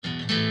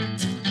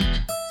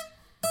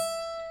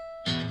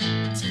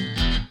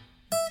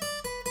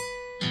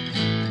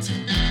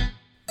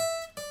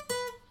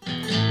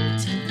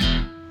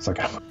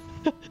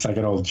It's like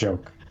an old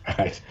joke.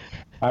 I've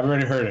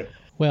already heard it.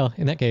 Well,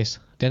 in that case,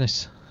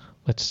 Dennis,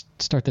 let's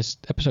start this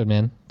episode,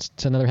 man.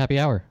 It's another happy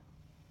hour.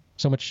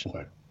 So much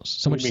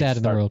sad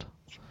in the world.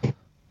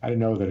 I didn't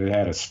know that it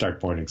had a start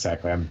point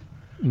exactly.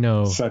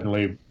 No.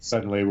 Suddenly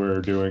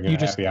we're doing a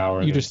happy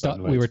hour. You just thought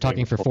we were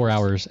talking for 4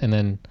 hours, and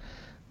then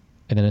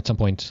at some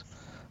point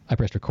I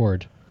pressed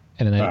record,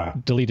 and then I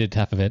deleted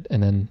half of it,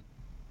 and then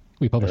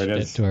we published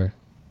it to our.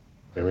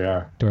 There we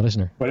are. To our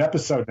listener. What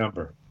episode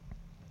number?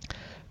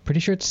 Pretty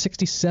sure it's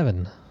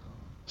 67.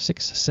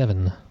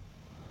 67.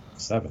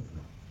 7.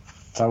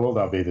 That's how old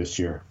I'll be this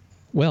year.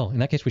 Well, in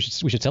that case, we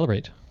should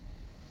celebrate.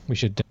 We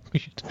should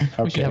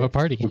have a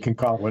party. We can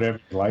call it whatever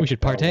you like. We should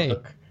partay.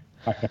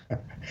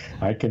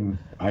 I can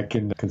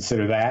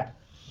consider that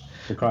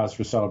the cause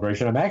for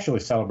celebration. I'm actually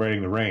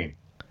celebrating the rain.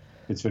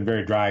 It's been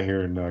very dry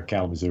here in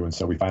Kalamazoo, and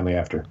so we finally,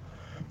 after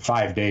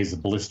 5 days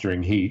of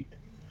blistering heat,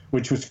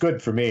 which was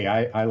good for me.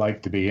 I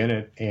like to be in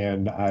it,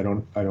 and I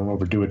don't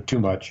overdo it too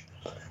much,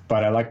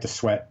 but I like to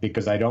sweat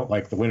because I don't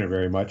like the winter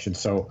very much, and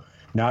so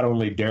not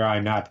only dare I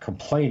not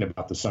complain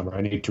about the summer,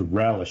 I need to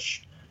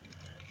relish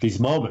these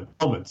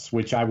moments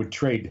which I would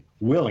trade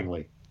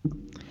willingly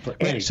for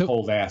any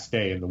cold-ass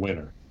day in the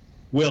winter.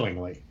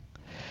 Willingly.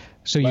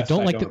 So you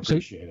don't like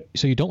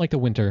the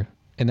winter,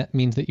 and that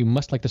means that you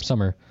must like the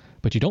summer,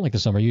 but you don't like the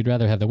summer. You'd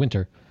rather have the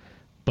winter.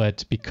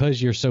 But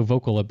because you're so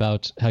vocal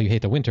about how you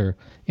hate the winter,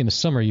 in the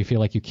summer you feel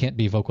like you can't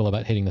be vocal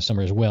about hating the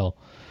summer as well.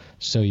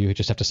 So you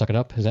just have to suck it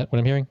up. Is that what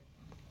I'm hearing?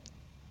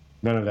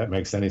 None of that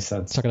makes any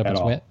sense. Suck it up and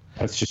sweat.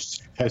 That's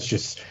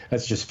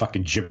just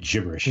fucking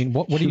gibberish. I mean,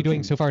 what are you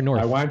doing so far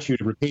north? I want you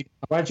to repeat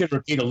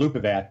a loop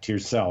of that to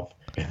yourself,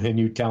 and then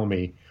you tell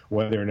me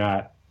whether or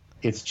not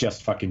it's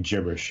just fucking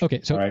gibberish.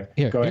 Okay, so right?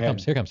 Here ahead,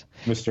 comes.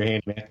 Mr.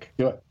 Handyman,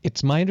 do it.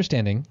 It's my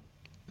understanding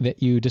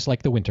that you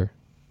dislike the winter,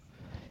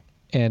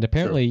 and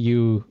apparently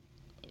you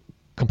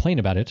complain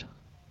about it,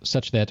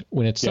 such that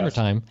when it's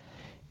summertime,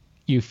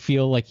 you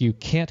feel like you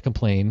can't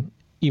complain,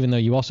 even though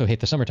you also hate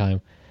the summertime.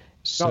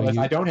 So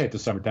I don't hate the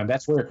summertime.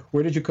 That's where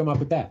did you come up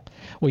with that?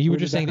 Well, you were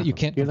just saying that you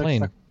can't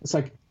complain. It's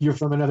like you're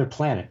from another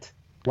planet.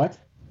 What?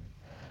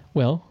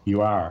 Well, you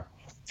are.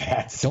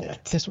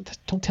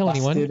 Don't tell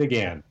anyone. Busted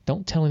again.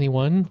 Don't tell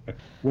anyone.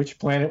 Which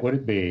planet would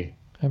it be?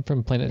 I'm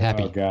from Planet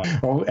Happy. Oh, God.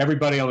 Well,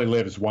 everybody only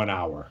lives 1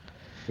 hour.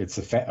 It's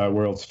the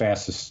world's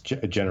fastest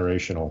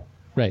generational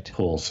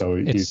pool, so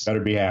you better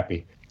be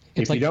happy.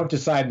 If you don't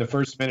decide in the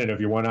first minute of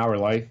your 1 hour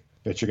life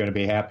that you're going to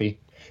be happy,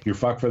 you're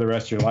fucked for the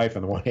rest of your life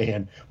on the one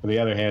hand. On the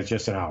other hand, it's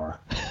just an hour.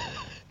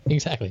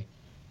 Exactly.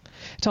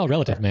 It's all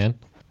relative, man.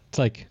 It's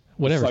like,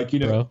 whatever, it's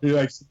like, bro.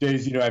 Like some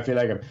days, I feel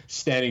like I'm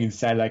standing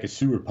inside like a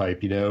sewer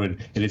pipe, and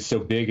it's so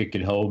big it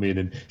can hold me, and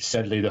then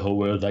suddenly the whole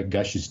world like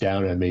gushes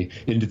down on me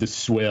into the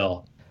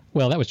swill.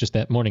 Well, that was just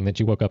that morning that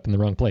you woke up in the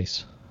wrong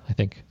place, I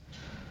think.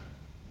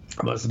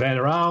 I must have been in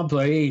the wrong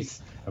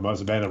place. I must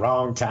have been in the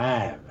wrong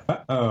time.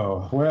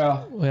 Uh-oh.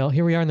 Well,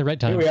 here we are in the right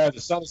time. Here we are. The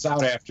sun's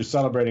out after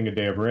celebrating a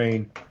day of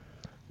rain.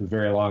 A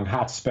very long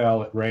hot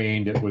spell. It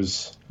rained. It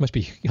was must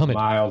be humid.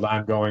 Mild,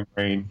 ongoing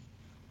rain.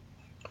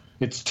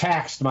 It's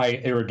taxed my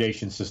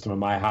irrigation system in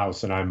my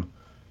house, and I'm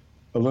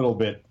a little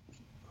bit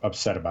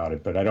upset about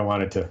it, but I don't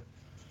want it to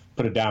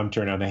put a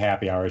downturn on the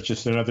happy hour. It's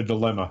just another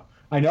dilemma.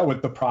 I know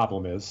what the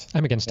problem is.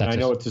 I'm against Texas.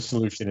 And I know what the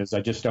solution is.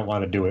 I just don't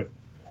want to do it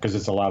because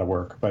it's a lot of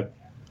work, but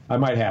I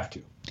might have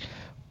to.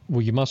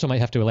 Well, you also might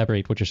have to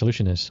elaborate what your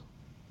solution is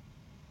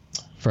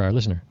for our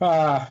listener.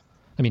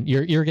 I mean,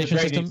 your irrigation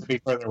system needs to be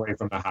further away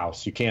from the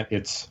house. You can't.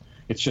 It's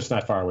just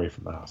not far away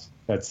from the house.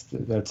 That's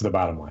the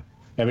bottom line.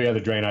 Every other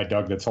drain I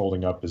dug that's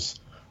holding up is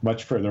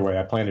much further away.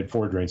 I planted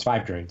 5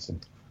 drains,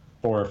 and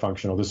 4 are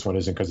functional. This one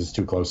isn't because it's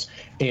too close.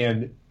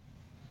 And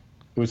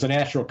it was a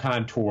natural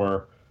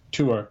contour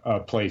to a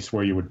place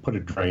where you would put a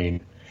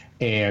drain,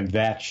 and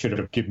that should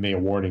have given me a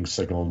warning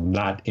signal,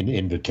 not an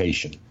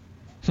invitation.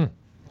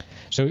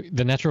 So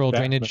the natural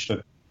drainage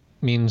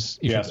means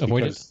you should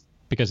avoid it?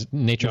 Because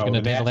nature's going to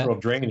handle that? The natural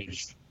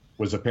drainage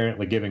was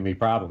apparently giving me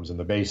problems in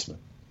the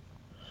basement.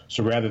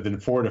 So rather than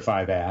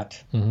fortify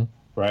that,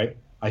 right,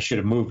 I should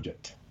have moved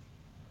it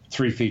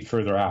 3 feet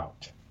further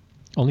out.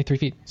 Only 3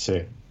 feet?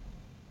 See,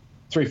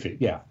 3 feet,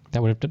 yeah.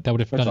 That would have done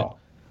That's all.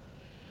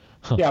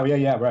 Huh.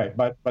 Yeah, right.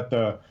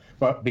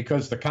 But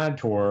because the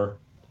contour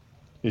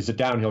is a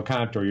downhill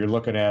contour, you're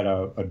looking at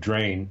a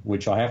drain,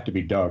 which will have to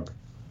be dug.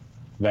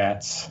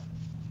 That's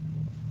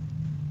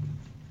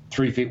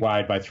 3 feet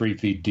wide by 3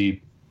 feet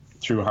deep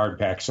through hard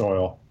packed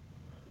soil,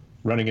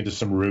 running into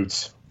some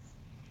roots.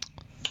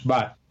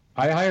 But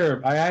I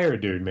hire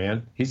a dude,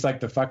 man. He's like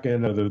the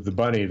fucking the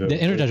bunny, the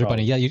Energizer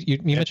bunny. Yeah, you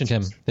mentioned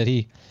him that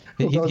he's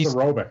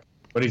aerobic,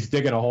 but he's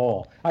digging a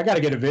hole. I got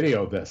to get a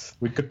video of this.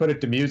 We could put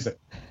it to music.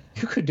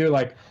 You could do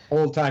like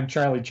old time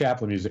Charlie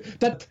Chaplin music.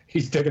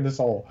 He's digging this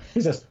hole.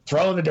 He's just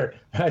throwing the dirt.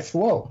 And I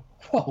said,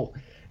 whoa.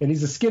 And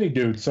he's a skinny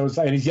dude, so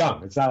and he's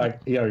young. It's not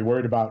like you're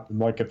worried about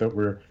like if it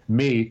were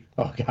me.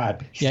 Oh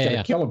God, he's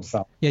gonna kill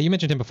himself. Yeah, you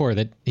mentioned him before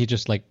that he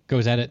just like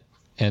goes at it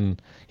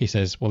and he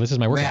says, "Well, this is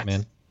my workout,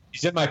 man."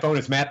 He's in my phone.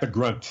 It's Matt the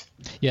Grunt.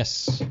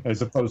 Yes,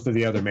 as opposed to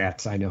the other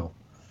Matts I know.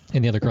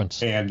 And the other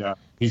grunts. And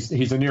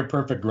he's a near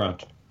perfect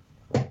grunt.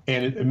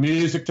 And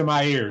music to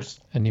my ears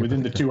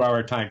within the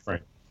 2-hour time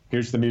frame.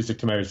 Here's the music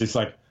to my ears. He's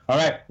like, all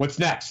right, what's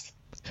next?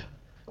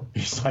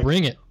 He's like,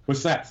 bring it.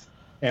 What's next?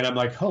 And I'm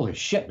like, holy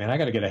shit, man, I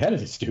got to get ahead of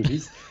this dude.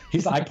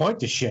 He's I point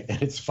to shit,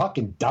 and it's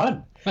fucking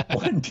done.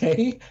 One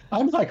day,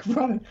 I'm like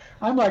running.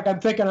 I'm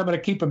thinking I'm going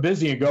to keep him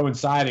busy and go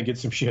inside and get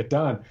some shit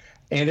done.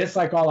 And it's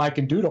like all I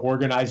can do to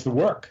organize the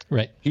work.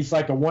 Right. He's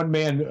like a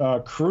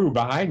one-man crew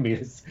behind me.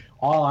 It's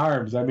all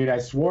arms. I mean, I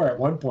swore at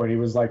one point he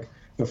was like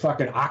the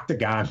fucking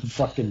Octagon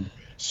fucking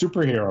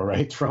superhero,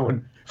 right?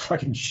 Throwing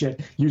fucking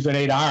shit, using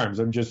 8 arms.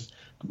 I'm just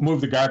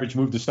move the garbage,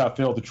 move the stuff,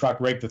 fill the truck,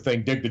 rake the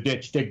thing, dig the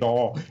ditch, dig the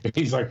hole. And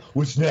he's like,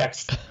 what's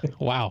next?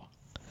 Wow.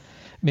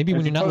 Maybe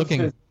when you're not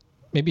looking,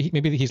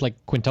 maybe he's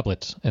like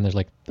quintuplets and there's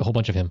like a whole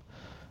bunch of him.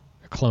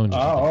 Or clones.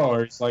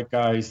 Or he's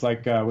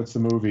like what's the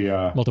movie?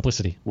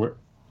 Multiplicity.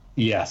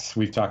 Yes,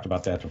 we've talked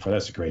about that before.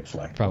 That's a great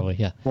flick. Probably,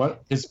 yeah.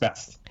 What? His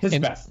best.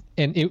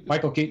 And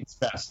Michael Keaton's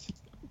best.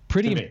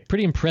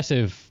 Pretty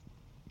impressive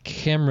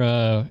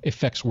camera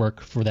effects work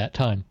for that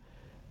time.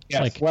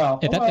 Yes,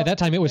 like, at that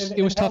time, it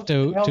was tough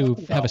to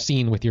have a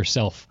scene with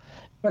yourself.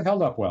 It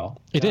held up well.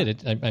 It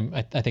did.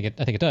 I think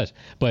it does.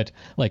 But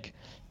like,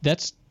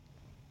 that's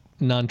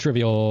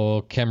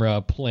non-trivial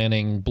camera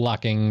planning,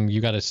 blocking.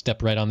 You got to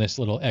step right on this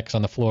little X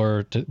on the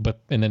floor,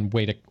 and then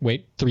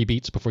wait 3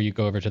 beats before you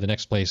go over to the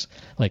next place.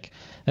 Like,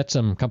 that's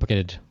some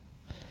complicated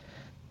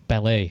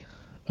ballet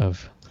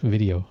of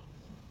video.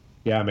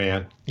 Yeah,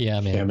 man.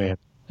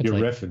 You're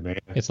riffing, man.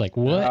 It's like,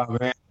 what? Oh,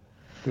 man.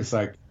 It's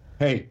like,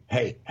 hey.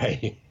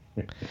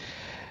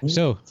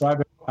 So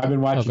I've been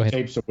watching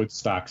tapes of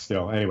Woodstock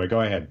still. Anyway, go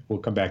ahead. We'll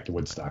come back to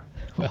Woodstock.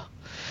 Well,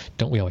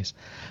 don't we always?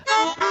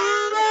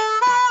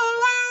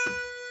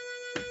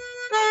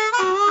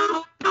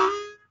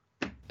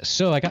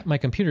 So I got my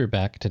computer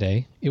back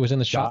today. It was in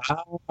the shop. It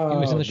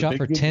was in the shop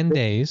for 10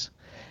 days.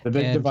 The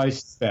big device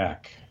is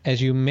back.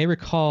 As you may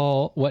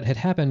recall, what had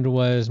happened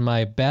was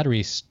my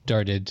battery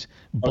started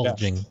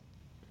bulging. Yes.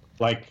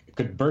 Like, it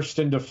could burst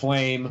into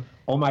flame.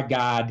 Oh, my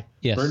God.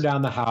 Yes. Burn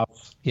down the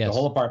house. Yes. The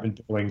whole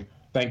apartment building.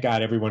 Thank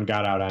God everyone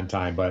got out on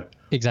time. But,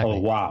 exactly. Oh,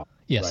 wow.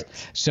 Yes. Right.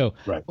 So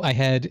I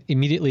had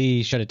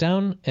immediately shut it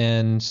down,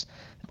 and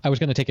I was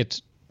going to take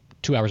it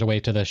 2 hours away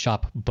to the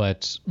shop,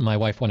 but my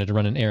wife wanted to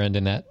run an errand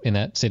in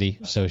that city,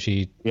 so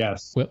she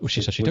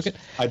took it.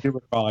 I do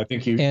recall. I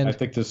think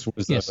this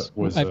was. Yes,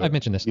 I've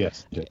mentioned this.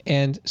 Yes.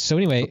 And so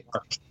anyway,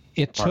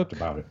 it took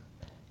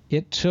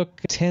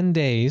 10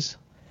 days,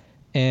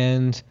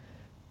 and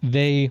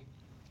they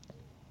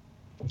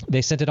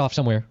sent it off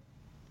somewhere.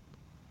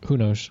 Who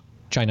knows?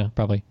 China,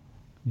 probably.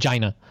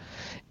 China,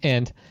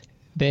 and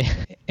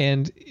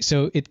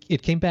so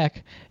it came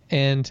back,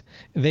 and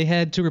they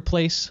had to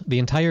replace the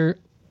entire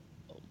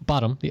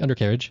bottom, the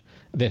undercarriage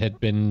that had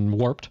been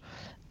warped,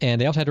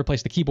 and they also had to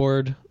replace the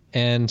keyboard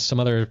and some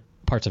other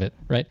parts of it,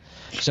 right?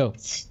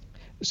 That's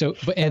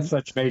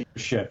such major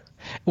shit.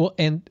 Well,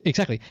 and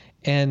exactly,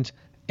 and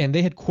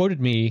they had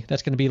quoted me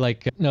that's going to be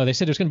like, no, they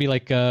said it was going to be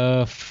like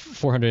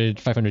 400,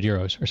 500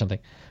 euros or something,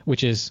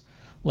 which is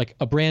like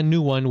a brand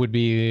new one would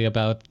be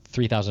about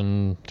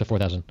 3,000 to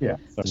 4,000. Yeah.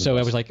 So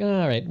I was like,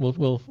 all right,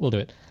 we'll do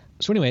it.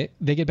 So anyway,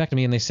 they get back to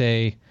me and they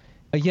say,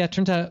 yeah, it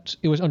turns out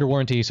it was under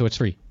warranty, so it's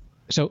free.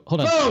 So hold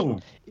on.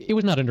 Boom! It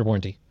was not under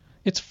warranty.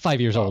 It's 5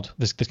 years old,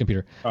 this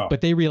computer.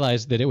 But they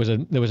realized that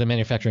there was a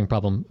manufacturing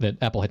problem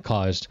that Apple had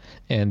caused,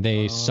 and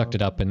they sucked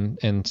it up and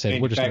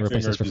said, we're just going to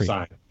replace this for free.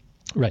 Design.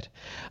 Right.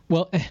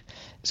 Well,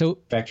 so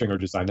manufacturing or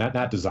design,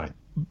 not design.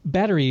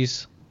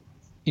 Batteries,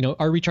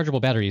 our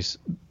rechargeable batteries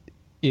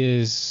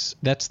that's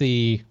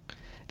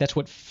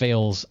what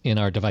fails in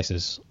our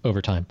devices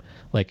over time.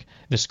 Like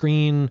the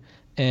screen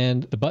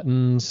and the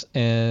buttons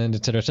and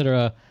et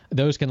cetera,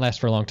 those can last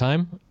for a long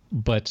time.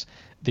 But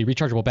the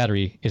rechargeable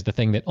battery is the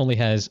thing that only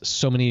has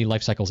so many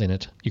life cycles in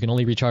it. You can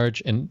only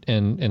recharge and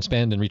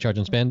spend and recharge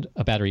and spend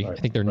a battery. Right,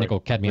 I think they're nickel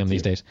cadmium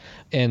these days.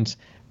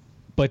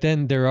 But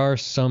then there are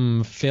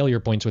some failure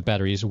points with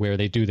batteries where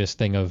they do this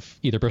thing of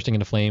either bursting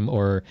into flame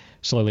or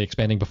slowly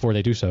expanding before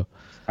they do so.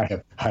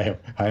 I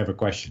have a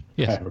question.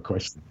 Yes. I have a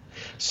question.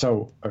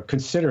 So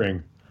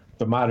considering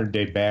the modern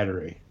day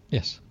battery.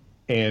 Yes.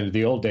 And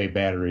the old day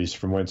batteries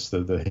from whence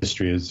the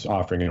history is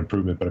offering an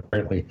improvement, but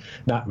apparently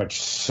not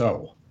much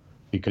so,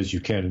 because you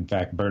can, in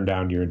fact, burn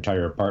down your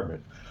entire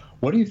apartment.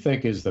 What do you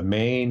think is the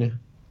main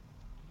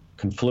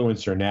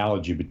confluence or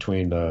analogy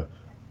between the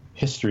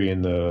history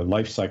and the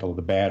life cycle of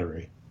the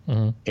battery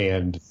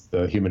and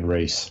the human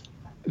race?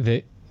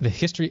 The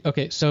history.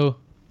 Okay, so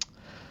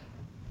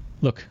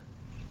look,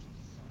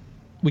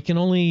 we can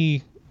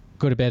only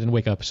go to bed and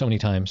wake up so many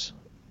times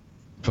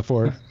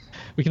before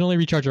we can only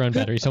recharge our own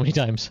battery so many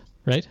times,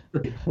 right?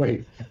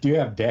 Wait, do you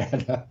have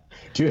data?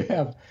 Do you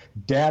have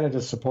data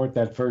to support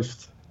that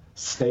first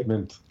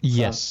statement?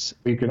 Yes.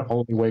 We can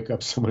only wake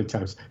up so many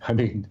times. I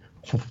mean,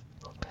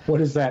 what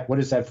is that? What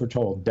is that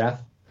foretold?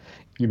 Death?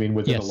 You mean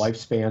within a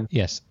lifespan?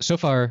 Yes. So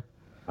far,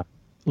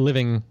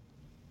 living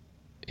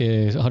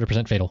is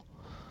 100% fatal.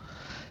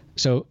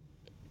 So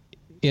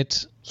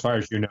as far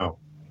as you know.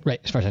 Right,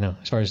 as far as I know,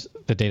 as far as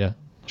the data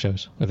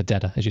shows, or the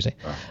data, as you say.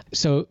 Oh.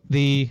 So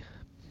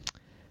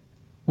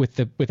with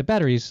the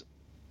batteries,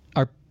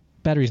 our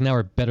batteries now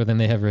are better than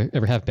they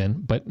ever have been,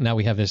 but now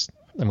we have this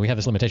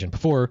limitation.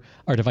 Before,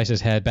 our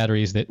devices had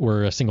batteries that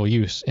were a single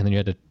use, and then you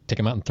had to take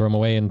them out and throw them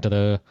away into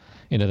the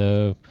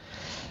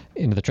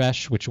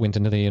trash, which went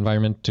into the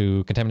environment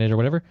to contaminate or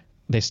whatever.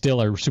 They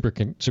still are super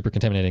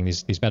contaminating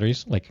these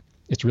batteries. Like,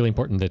 it's really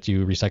important that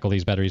you recycle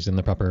these batteries in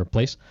the proper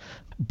place.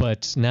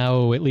 But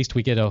now at least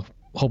we get a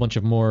whole bunch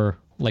of more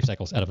life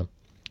cycles out of them.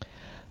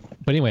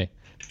 But anyway,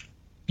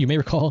 you may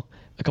recall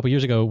a couple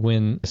years ago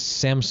when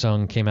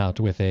Samsung came out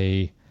with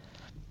I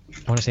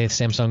want to say a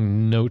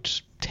Samsung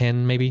Note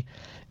 10 maybe.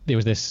 It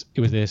was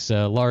this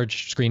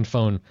large screen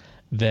phone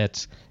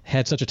that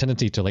had such a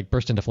tendency to like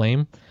burst into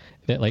flame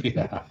that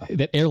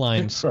that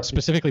airlines right.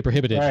 specifically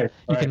prohibited. Right,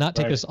 you cannot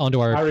take this onto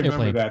our airplane. I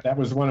remember that. That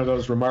was one of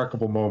those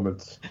remarkable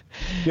moments.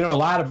 You know, a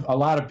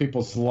lot of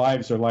people's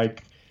lives are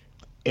like,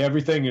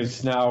 everything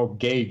is now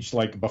gauged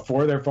like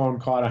before their phone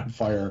caught on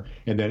fire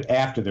and then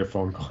after their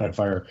phone caught on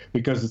fire,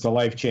 because it's a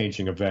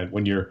life-changing event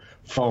when your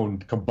phone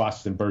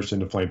combusts and bursts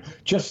into flame.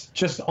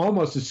 Just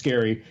almost as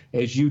scary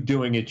as you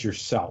doing it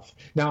yourself.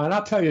 Now, and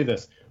I'll tell you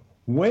this,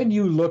 when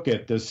you look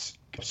at this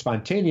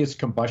spontaneous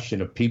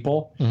combustion of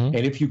people, and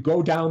if you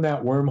go down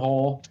that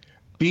wormhole,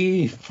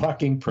 be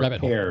fucking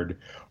prepared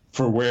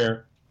for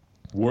where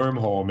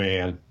wormhole,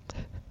 man.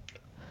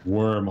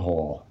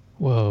 Wormhole.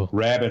 Whoa.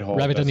 Rabbit hole.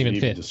 Rabbit doesn't even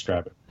fit.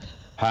 Describe it.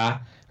 Huh?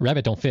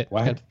 Rabbit don't fit.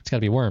 What? It's got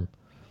to be worm.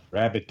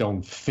 Rabbit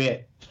don't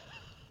fit.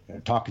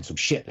 I'm talking some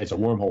shit. It's a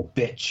wormhole,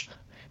 bitch.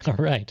 All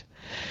right.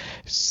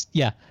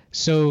 Yeah.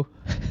 So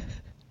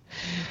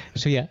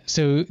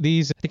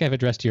these, I think I've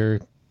addressed your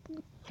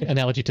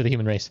analogy to the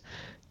human race.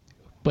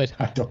 But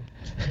I don't.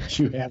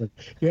 You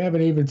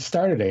haven't even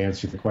started to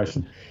answer the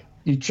question.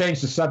 You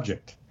changed the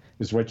subject,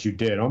 is what you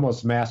did,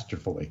 almost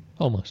masterfully.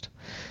 Almost.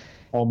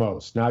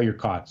 Now you're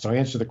caught. So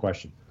answer the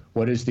question.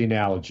 What is the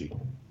analogy?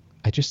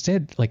 I just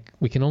said, like,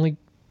 we can only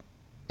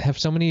have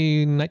so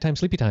many nighttime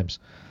sleepy times.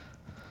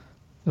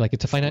 Like,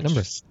 it's a finite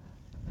number.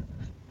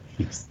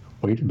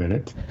 Wait a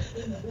minute.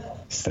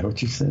 Is that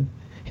what you said?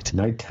 It's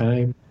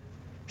nighttime,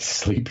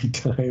 sleepy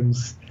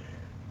times.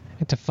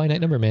 It's a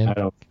finite number, man. I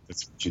don't think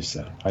that's what you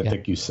said. I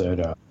think you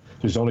said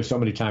there's only so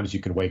many times you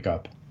can wake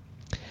up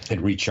and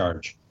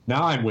recharge.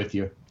 Now I'm with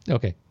you.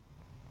 Okay.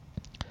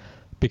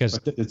 Because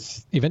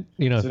it's an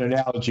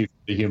analogy for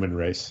the human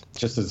race,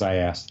 just as I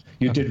asked.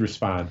 You did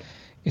respond.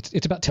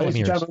 It's about telomeres. Ladies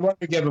and gentlemen, what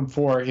we give him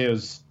for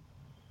his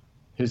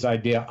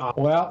idea?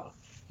 Well,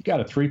 you got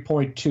a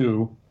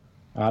 3.2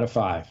 out of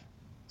 5,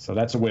 so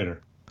that's a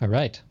winner. All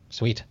right,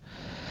 sweet.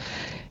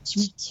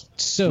 So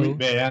sweet,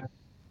 man.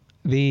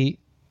 The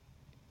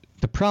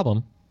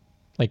problem,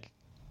 like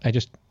I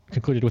just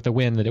concluded with a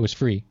win, that it was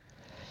free.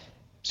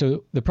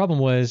 So the problem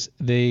was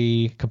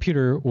the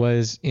computer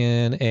was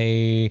in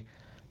a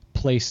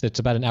place that's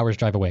about an hour's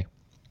drive away.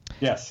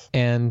 Yes.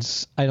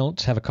 And I don't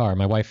have a car.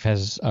 My wife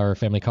has our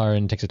family car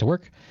and takes it to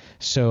work.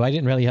 So I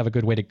didn't really have a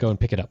good way to go and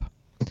pick it up.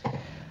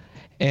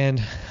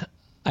 And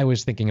I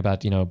was thinking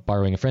about,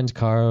 borrowing a friend's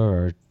car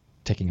or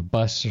taking a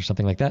bus or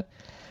something like that.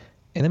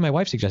 And then my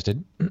wife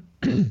suggested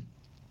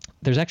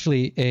there's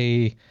actually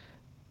a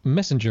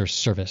messenger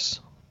service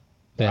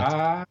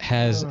that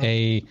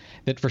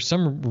that for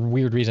some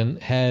weird reason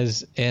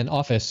has an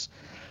office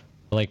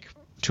like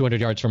 200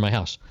 yards from my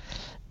house.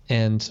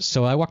 And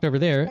so I walked over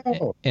there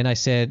and I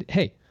said,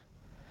 hey,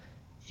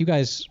 you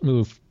guys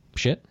move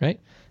shit, right?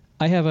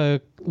 I have a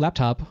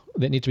laptop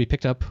that needs to be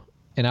picked up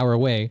an hour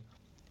away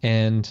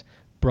and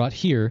brought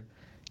here.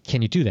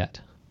 Can you do that?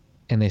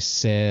 And they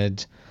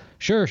said,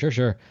 sure.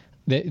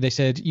 They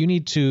said, you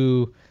need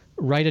to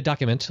write a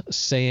document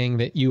saying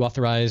that you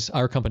authorize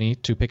our company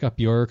to pick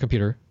up your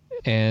computer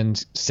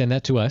and send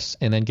that to us,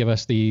 and then give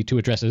us the 2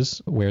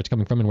 addresses where it's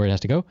coming from and where it has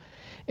to go,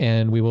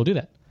 and we will do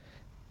that.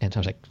 And so I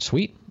was like,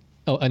 sweet.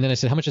 Oh, and then I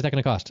said, how much is that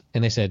going to cost?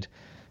 And they said,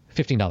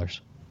 $15,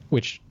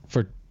 which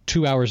for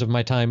 2 hours of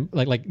my time,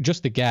 like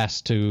just the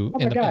gas to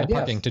and the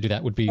parking to do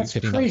that would be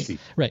 $15. That's crazy.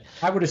 Right.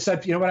 I would have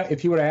said, you know what?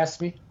 If you would have asked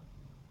me,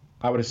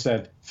 I would have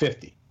said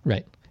 50.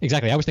 Right.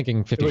 Exactly. I was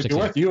thinking 50 or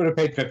 60. You would have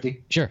paid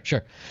 50. Sure.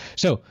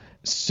 So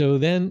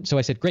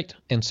I said, great.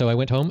 And so I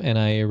went home and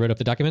I wrote up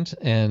the document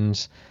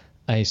and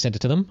I sent it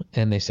to them,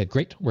 and they said,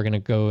 great, we're going to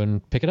go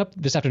and pick it up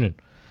this afternoon.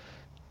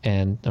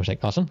 And I was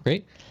like, awesome,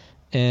 great.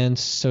 And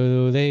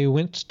so they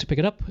went to pick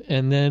it up,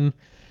 and then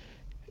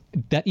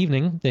that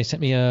evening they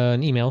sent me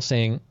an email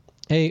saying,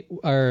 hey,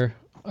 our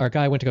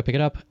guy went to go pick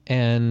it up,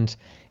 and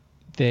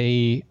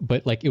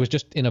but it was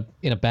just in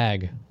a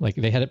bag. Like,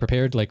 they had it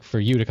prepared like for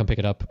you to come pick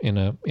it up in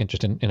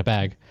a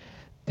bag,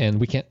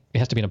 and it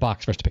has to be in a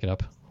box for us to pick it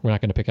up. We're not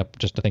going to pick up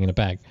just a thing in a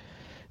bag.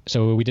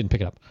 So we didn't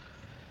pick it up.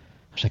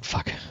 I was like,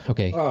 fuck,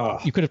 okay.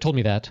 You could have told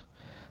me that.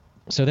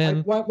 So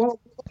then... Wait a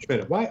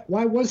minute.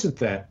 Why wasn't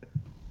that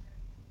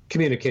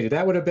communicated?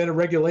 That would have been a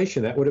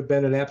regulation. That would have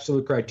been an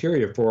absolute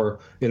criteria for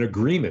an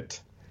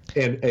agreement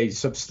and a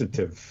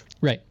substantive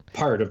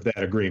part of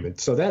that agreement.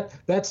 So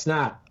that's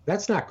not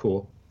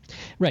cool.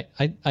 Right.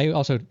 I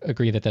also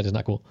agree that is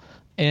not cool.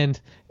 And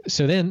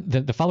so then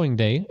the following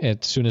day, as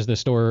soon as the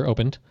store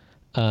opened,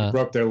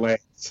 broke their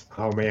legs.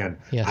 Oh man,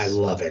 yes. I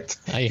love it.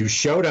 You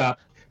showed up,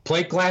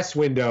 plate glass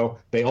window.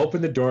 They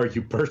opened the door.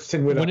 You burst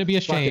in with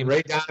a fucking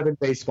Ray Donovan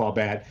baseball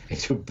bat,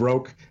 and you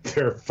broke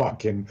their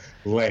fucking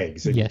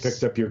legs. And yes. You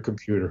picked up your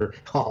computer.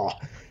 Oh,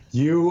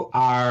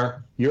 you're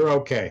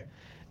okay.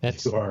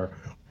 You are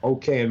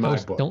okay in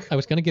my book. I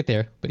was going to get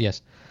there, but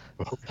yes.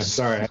 I'm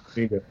sorry. I didn't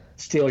mean to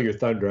steal your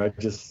thunder.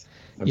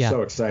 I'm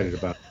so excited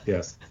about it.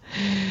 Yes.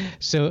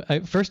 So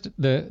first,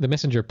 the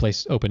messenger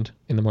place opened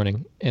in the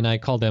morning, and I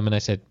called them and I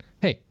said,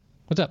 "Hey,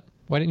 what's up?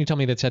 Why didn't you tell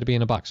me that it had to be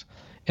in a box?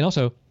 And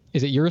also,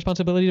 is it your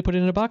responsibility to put it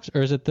in a box,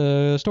 or is it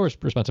the store's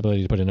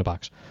responsibility to put it in a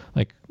box?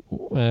 Like,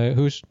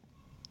 who's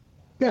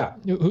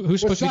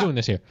supposed to be doing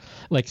this here?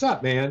 Like, what's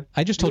up, man?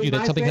 I just told you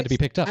that something had to be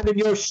picked up. I'm in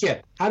your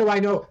shit. How do I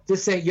know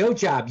this ain't your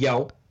job,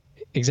 yo?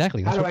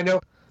 Exactly. How do I know?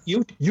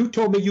 You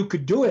told me you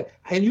could do it,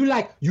 and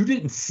you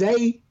didn't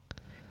say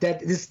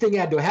that this thing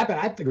had to happen.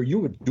 I figured you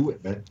would do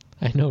it, man.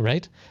 I know,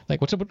 right? Like,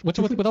 what's up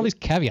with all these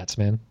caveats,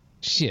 man?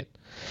 Shit.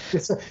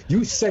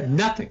 You said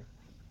nothing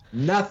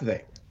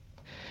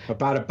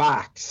about a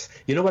box.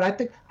 You know what I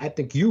think? I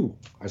think you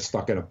are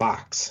stuck in a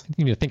box.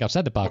 You need to think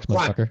outside the box,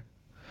 motherfucker.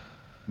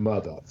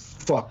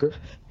 Motherfucker.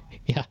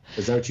 Yeah.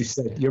 Is that what you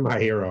said? You're my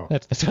hero.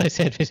 That's what I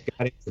said.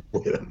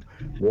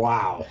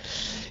 Wow.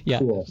 Yeah.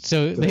 Cool.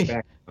 So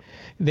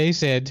they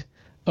said,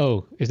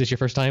 "Oh, is this your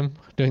first time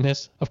doing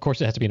this? Of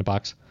course it has to be in a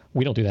box.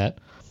 We don't do that."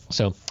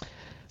 So.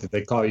 Did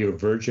they call you a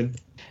virgin?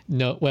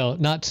 No. Well,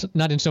 not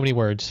in so many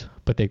words,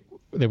 but they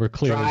were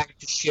clearly. Trying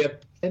to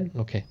ship.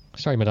 Okay.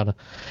 Sorry, Madonna.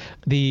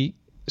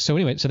 So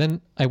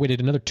then I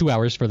waited another 2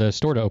 hours for the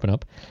store to open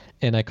up,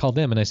 and I called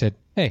them and I said,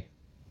 "Hey,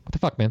 what the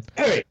fuck, man?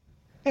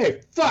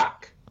 Hey,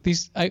 fuck!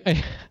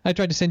 I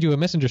tried to send you a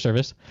messenger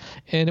service,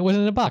 and it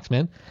wasn't in a box,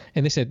 man."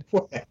 And they said,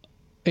 "What?"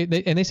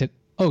 They said,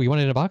 "Oh, you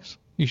want it in a box?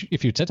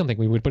 If you'd said something,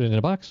 we would put it in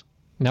a box.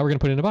 Now we're gonna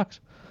put it in a box."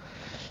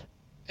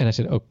 And I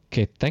said,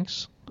 "Okay,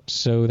 thanks."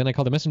 So then I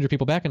called the messenger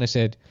people back and I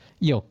said,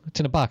 "Yo, it's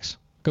in a box.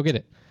 Go get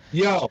it."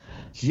 Yo,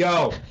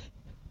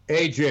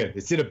 Adrian,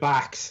 it's in a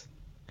box.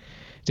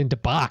 It's in the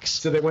box.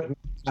 So they went and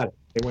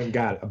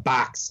got it. A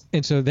box.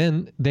 And so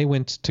then they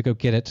went to go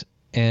get it,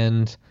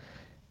 and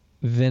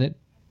then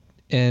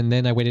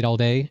I waited all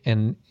day,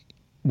 and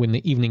when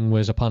the evening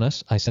was upon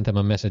us, I sent them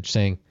a message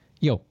saying,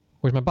 "Yo,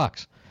 where's my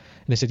box?"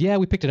 And they said, "Yeah,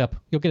 we picked it up.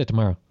 You'll get it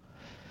tomorrow."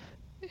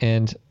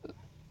 And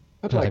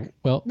I'm like,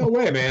 well, no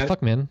way, man.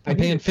 Fuck, man. I'm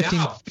paying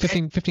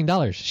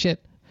 $15.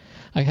 Shit.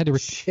 I had to.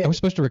 I was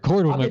supposed to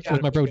record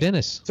with my bro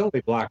Dennis. It's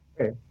only blocked.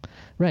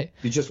 Right.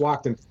 You just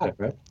walked and got it,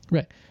 right?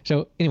 Right.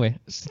 So anyway,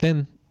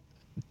 then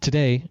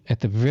today,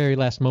 at the very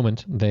last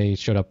moment, they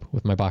showed up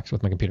with my box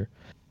with my computer.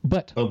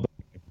 But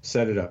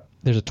set it up.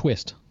 There's a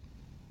twist.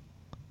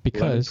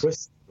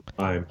 Because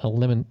a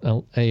limon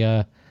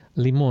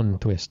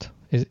twist.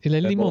 El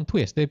limon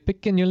twist. The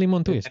pequeño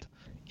limon twist.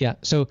 Yeah.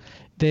 So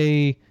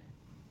they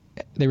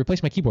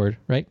replaced my keyboard,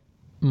 right?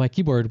 My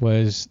keyboard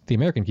was the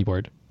American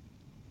keyboard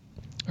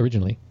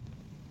originally.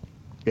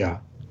 Yeah.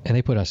 And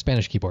they put a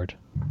Spanish keyboard,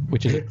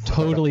 which is a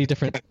totally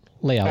different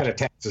layout. Kind of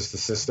taxes the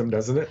system,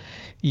 doesn't it?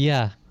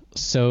 Yeah.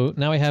 So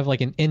now I have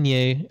like an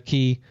Enye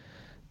key,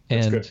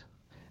 and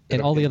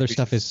all the other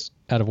stuff is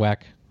out of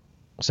whack.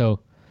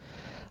 So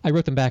I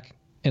wrote them back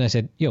and I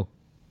said, "Yo."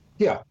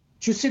 Yeah.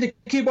 Did you see the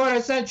keyboard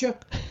I sent you?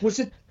 Was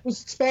it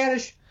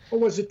Spanish or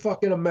was it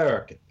fucking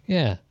American?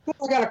 Yeah.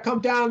 Well, I gotta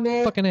come down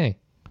there. Fucking A.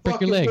 Break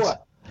your legs.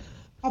 What?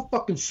 I'll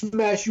fucking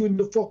smash you in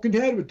the fucking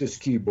head with this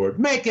keyboard.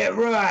 Make it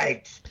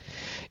right.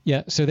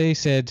 Yeah. So they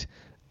said.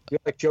 You're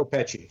like Joe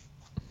Pesci.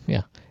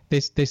 Yeah. They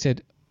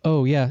said,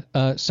 "Oh yeah,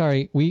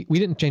 sorry, we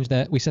didn't change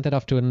that. We sent that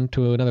off to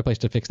another place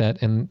to fix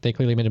that, and they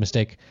clearly made a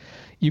mistake.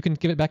 You can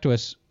give it back to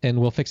us, and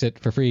we'll fix it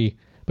for free.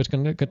 But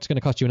it's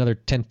gonna cost you another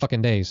 10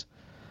 fucking days."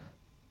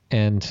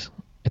 And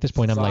at this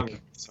point, I'm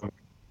like,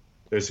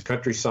 "There's a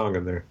country song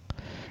in there.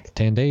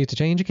 10 days to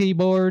change a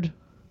keyboard."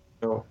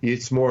 No,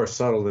 it's more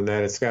subtle than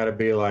that. It's got to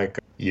be like,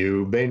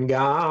 "You've been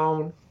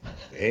gone,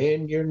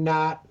 and you're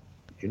not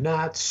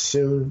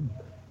soon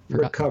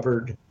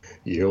recovered.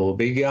 You'll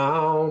be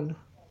gone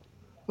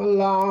a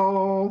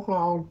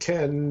long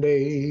 10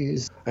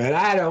 days, and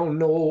I don't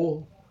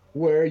know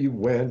where you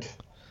went.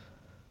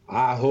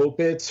 I hope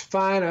it's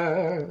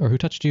finer. Or who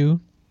touched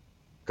you?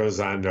 'Cause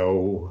I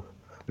know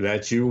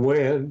that you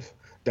went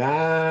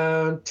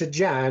down to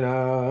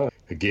China,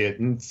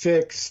 getting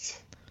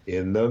fixed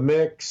in the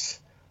mix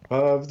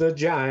of the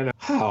Gina.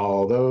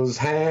 All those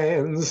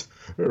hands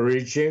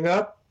reaching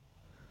up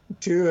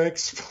to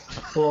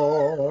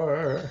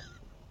explore.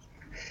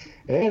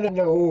 And I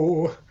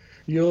know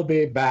you'll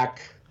be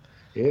back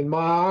in my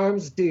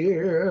arms,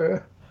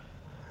 dear,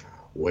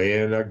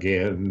 when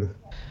again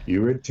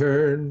you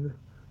return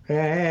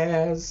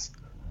as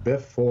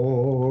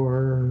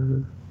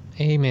before."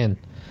 Amen.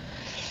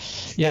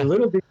 Yeah.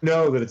 Little do you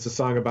know that it's a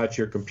song about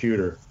your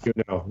computer.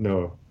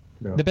 No.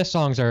 The best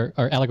songs are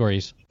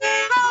allegories.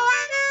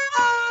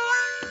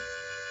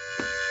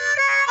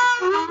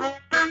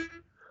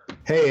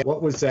 Hey,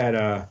 what was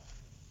that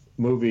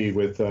movie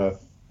with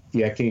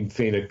Joaquin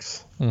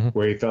Phoenix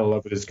where he fell in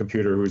love with his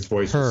computer whose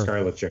voice was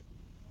Scarlett Johansson?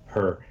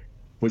 Her.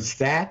 Was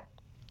that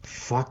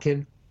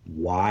fucking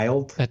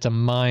wild? That's a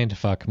mind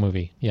fuck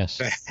movie,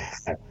 yes.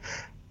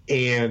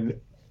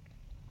 And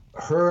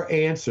her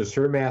answers,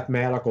 her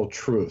mathematical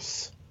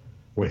truths,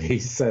 when he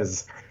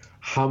says,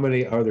 how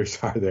many others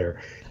are there?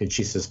 And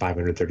she says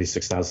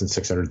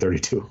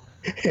 536,632.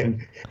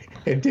 And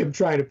him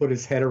trying to put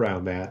his head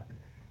around that.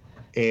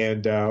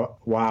 And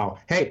wow.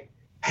 Hey,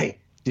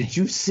 did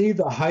you see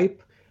the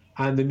hype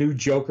on the new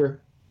Joker?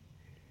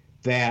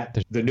 That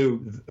a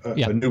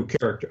new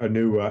character, a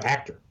new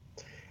actor,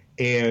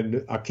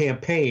 and a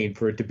campaign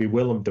for it to be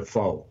Willem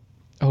Dafoe.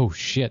 Oh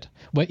shit!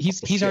 But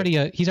he's already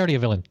a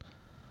villain.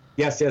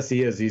 Yes,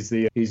 he is. He's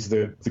the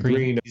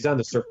green. He's on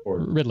the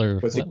surfboard.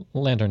 Riddler,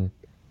 Lantern.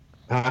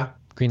 Huh?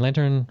 Green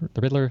Lantern,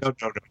 the Riddler. No.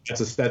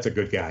 That's a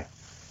good guy.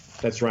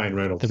 That's Ryan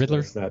Reynolds.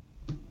 The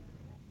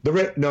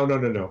Riddler.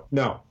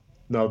 No.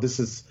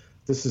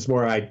 This is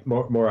more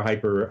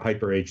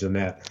hyper age than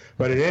that.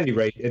 But at any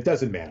rate, it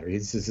doesn't matter.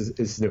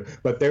 It's new.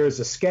 But there is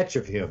a sketch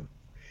of him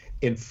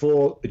in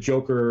full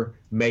Joker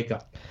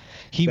makeup.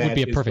 He would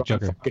be a perfect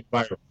Joker.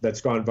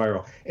 That's gone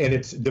viral, and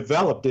it's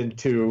developed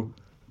into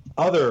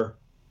other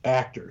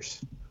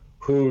actors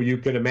who you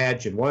can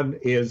imagine. One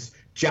is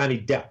Johnny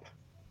Depp,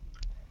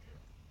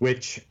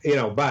 which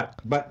but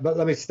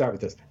let me start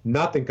with this.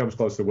 Nothing comes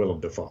close to Willem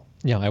Dafoe.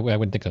 Yeah, I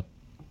wouldn't think so.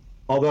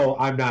 Although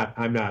I'm not.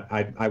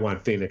 I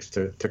want Phoenix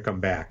to come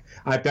back.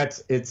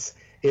 It's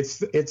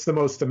the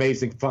most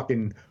amazing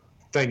fucking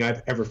thing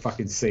I've ever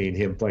fucking seen,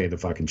 him playing the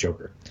fucking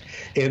Joker.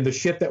 And the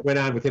shit that went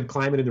on with him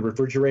climbing in the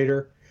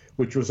refrigerator,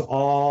 which was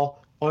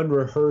all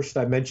unrehearsed.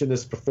 I mentioned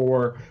this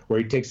before, where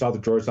he takes all the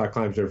drawers out,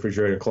 climbs the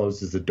refrigerator,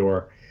 closes the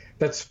door.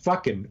 That's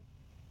fucking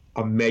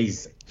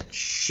amazing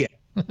shit.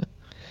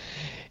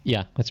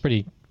 Yeah, that's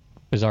pretty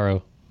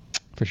bizarro,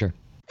 for sure.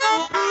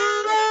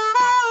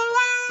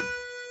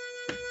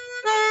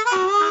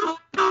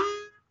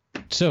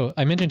 So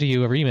I mentioned to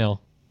you over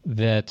email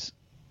that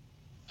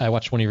I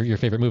watched one of your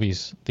favorite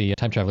movies, The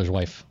Time Traveler's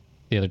Wife,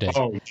 the other day.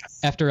 Oh, yes.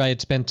 After I had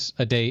spent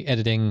a day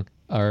editing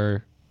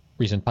our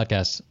recent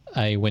podcast,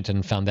 I went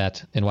and found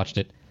that and watched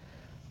it.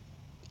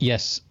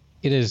 Yes,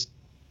 it is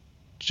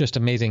just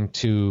amazing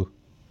to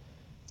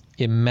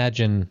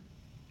imagine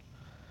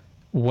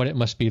what it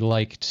must be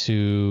like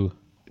to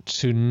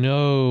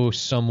know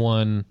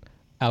someone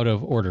out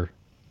of order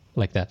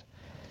like that.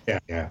 Yeah.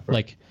 Right,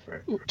 like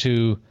right.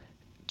 To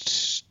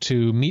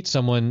meet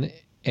someone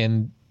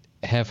and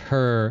have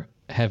her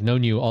have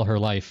known you all her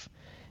life,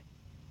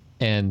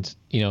 and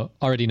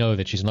already know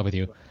that she's in love with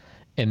you,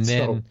 and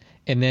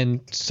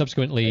then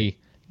subsequently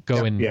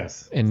go and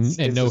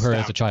know her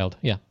as a child.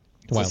 Yeah,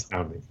 it's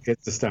astounding.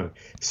 It's astounding.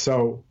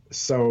 So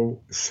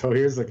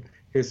here's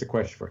the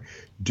question for you.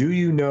 Do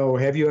you know?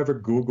 Have you ever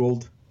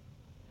Googled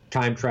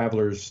time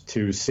travelers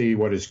to see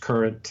what is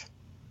current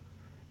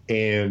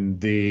and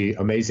the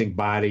amazing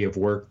body of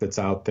work that's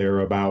out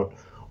there about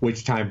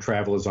which time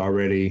travel is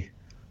already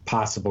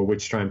possible,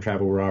 which time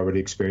travel we're already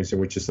experiencing,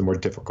 which is the more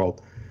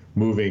difficult.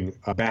 Moving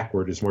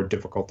backward is more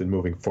difficult than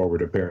moving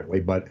forward,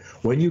 apparently. But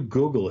when you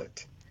Google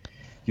it,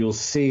 you'll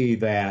see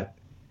that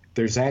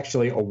there's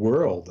actually a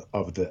world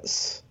of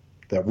this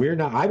that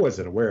I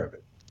wasn't aware of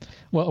it.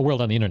 Well, a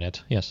world on the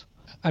internet, yes.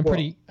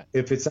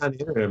 If it's on the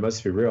internet, it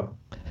must be real.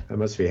 It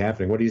must be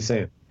happening. What are you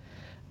saying?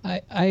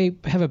 I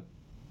have a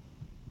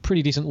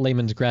pretty decent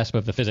layman's grasp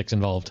of the physics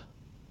involved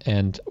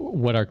and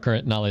what our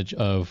current knowledge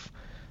of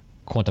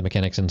quantum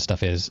mechanics and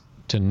stuff is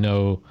to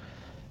know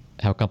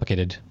how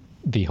complicated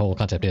the whole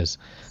concept is.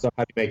 So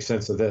how do you make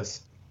sense of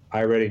this? I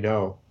already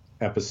know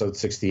episode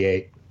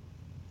 68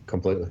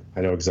 completely.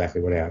 I know exactly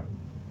what happened.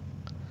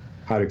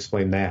 How to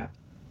explain that?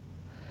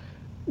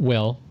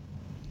 Well,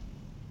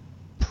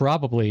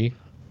 probably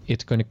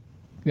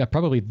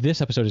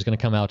this episode is going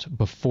to come out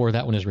before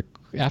that one is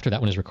after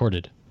that one is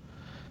recorded.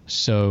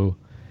 So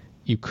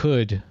you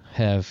could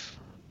have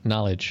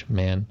knowledge,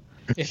 man.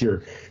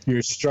 You're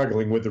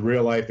struggling with the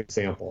real life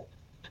example.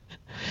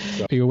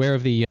 So. Are you aware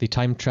of the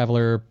time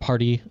traveler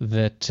party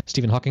that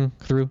Stephen Hawking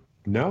threw?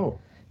 No.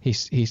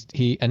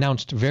 He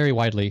announced very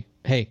widely,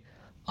 hey,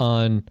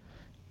 on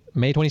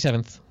May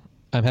 27th,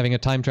 I'm having a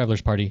time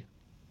travelers party.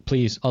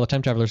 Please, all the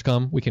time travelers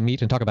come. We can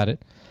meet and talk about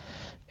it.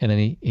 And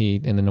then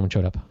and then no one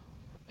showed up,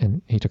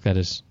 and he took that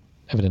as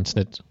evidence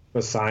that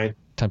a sign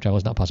time travel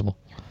is not possible.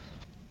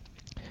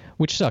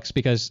 Which sucks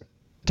because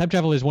time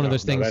travel is one of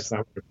those things. No, that's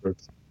not what it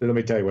proves. Let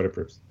me tell you what it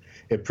proves.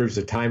 It proves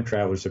that time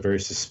travelers are very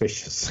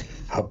suspicious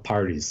of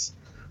parties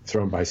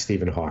thrown by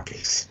Stephen Hawking.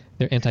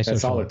 They're antisocial.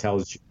 That's all it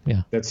tells you.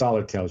 Yeah. That's all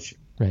it tells you.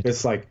 Right.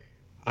 It's like,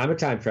 I'm a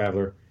time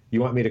traveler.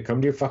 You want me to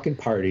come to your fucking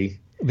party?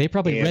 They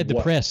probably read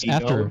the press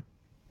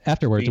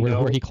afterwards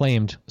where he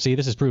claimed, see,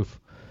 this is proof.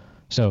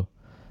 So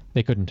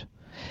they couldn't.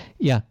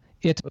 Yeah.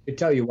 Let me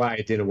tell you why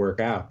it didn't work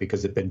out,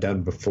 because it'd been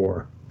done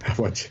before.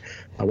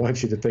 I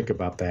want you to think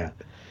about that.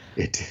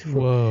 It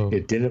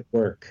didn't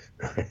work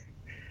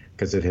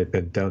because it had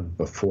been done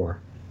before.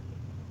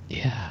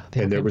 Yeah,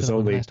 and there was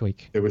only last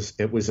week. It was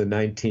in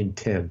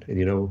 1910,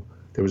 and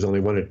there was only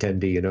one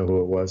attendee. You know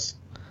who it was?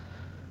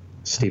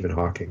 Stephen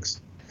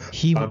Hawking's.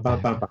 He went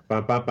back.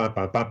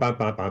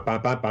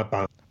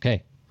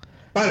 Okay.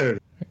 Are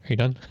you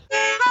done?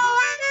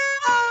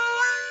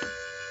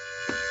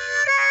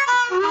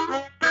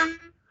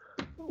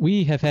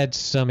 We have had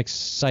some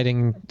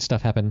exciting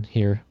stuff happen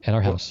here at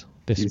our house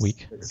this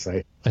week.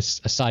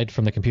 Aside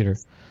from the computer,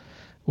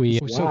 we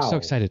were so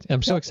excited.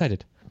 I'm so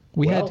excited.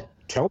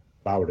 Tell me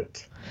about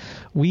it.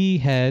 We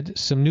had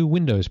some new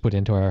windows put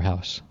into our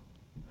house.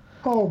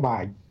 Oh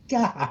my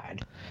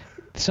God!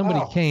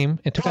 Somebody came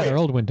and took out our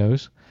old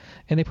windows,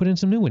 and they put in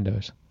some new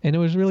windows, and it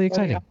was really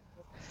exciting.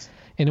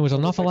 And it was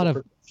an awful lot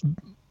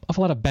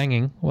of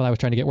banging while I was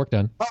trying to get work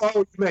done. Oh,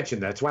 you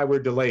mentioned that's why we're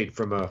delayed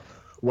from a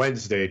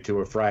Wednesday to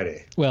a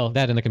Friday. Well,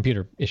 that and the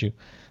computer issue,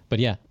 but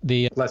yeah,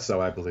 less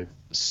so, I believe.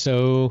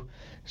 So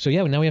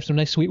yeah, now we have some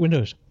nice sweet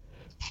windows.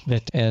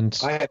 I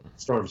had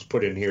storms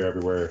put in here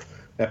everywhere.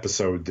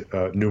 Episode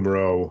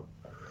numero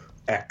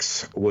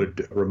X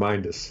would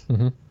remind us.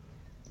 Mm-hmm.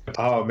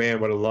 Oh man,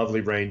 what a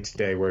lovely rain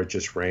today! Where it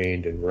just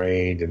rained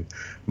and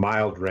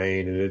mild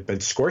rain, and it had been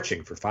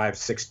scorching for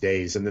 5-6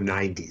 days in the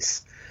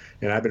 90s.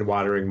 And I've been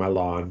watering my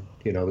lawn.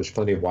 There's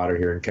plenty of water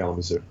here in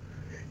Kalamazoo.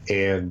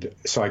 And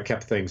so I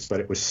kept things, but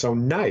it was so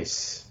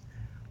nice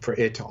for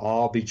it to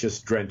all be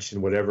just drenched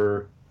in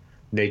whatever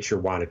nature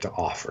wanted to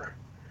offer.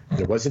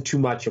 It wasn't too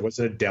much. It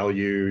wasn't a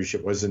deluge.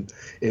 It was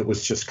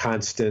just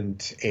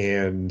constant,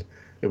 and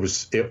it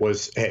was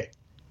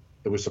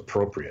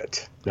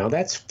appropriate. Now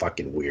that's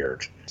fucking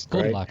weird.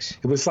 Goldilocks. Right?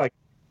 It was like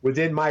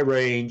within my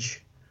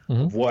range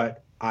of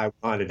what I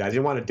wanted. I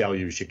didn't want a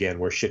deluge again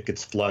where shit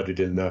gets flooded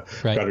and the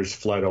gutters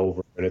flood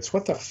over. And it's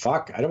what the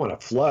fuck? I don't want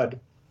to flood.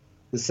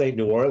 This ain't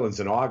New Orleans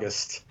in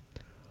August.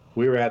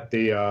 We were at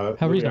the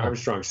Louis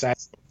Armstrong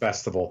Saxophone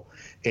Festival,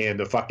 and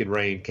the fucking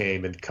rain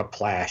came and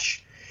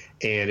kaplash,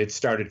 and it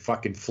started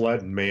fucking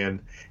flooding,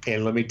 man.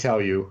 And let me tell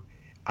you,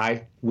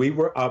 we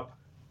were up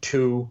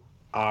to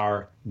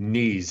our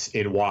knees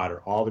in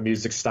water. All the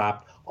music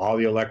stopped. All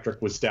the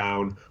electric was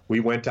down.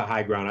 We went to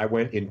high ground. I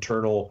went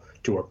internal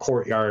to a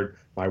courtyard.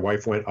 My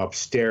wife went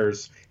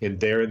upstairs, and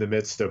there in the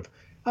midst of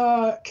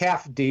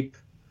calf deep,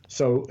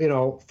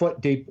 so,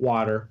 foot deep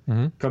water,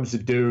 comes a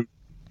dude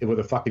with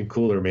a fucking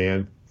cooler,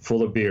 man,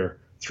 full of beer,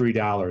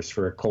 $3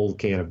 for a cold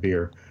can of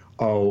beer.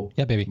 Oh,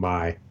 yeah, baby.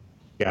 My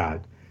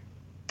God.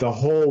 The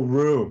whole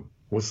room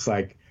was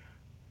like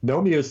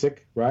no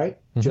music, right?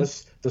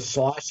 Just the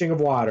sloshing of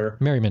water.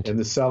 Merriment. And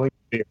the selling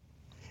of beer.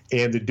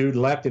 And the dude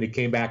left, and he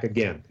came back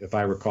again, if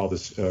I recall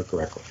this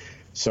correctly.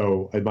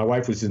 So my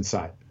wife was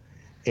inside.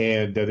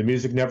 And the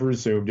music never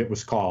resumed. It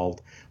was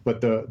called.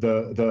 But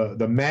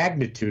the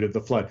magnitude of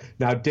the flood.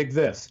 Now, dig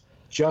this.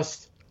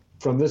 Just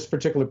from this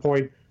particular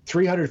point,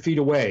 300 feet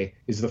away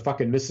is the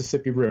fucking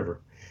Mississippi River.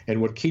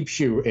 And what keeps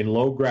you in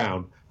low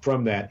ground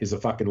from that is a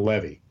fucking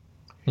levee.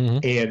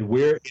 And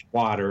we're in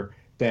water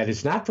that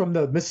is not from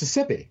the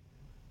Mississippi,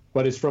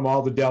 but it's from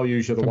all the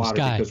deluge of the water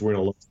because we're in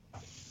a low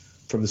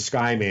from the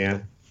sky,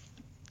 man.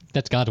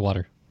 That's God's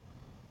water.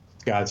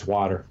 God's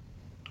water.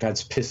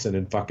 God's pissing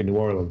in fucking New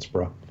Orleans,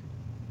 bro.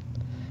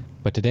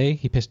 But today,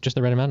 he pissed just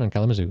the right amount on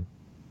Kalamazoo.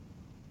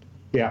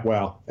 Yeah,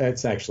 well,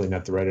 it's actually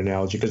not the right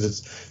analogy because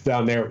it's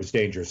down there it was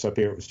dangerous. Up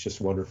here it was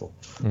just wonderful.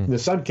 The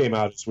sun came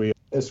out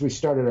as we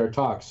started our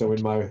talk. So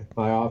in my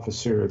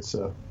office here, it's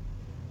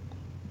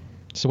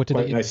so what did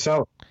quite nice.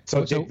 So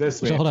dig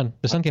this, man. So hold on,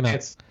 the sun came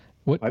out.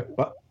 What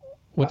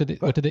did the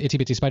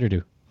itsy bitsy spider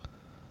do?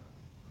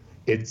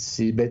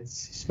 Itsy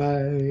bitsy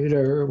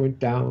spider went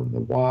down the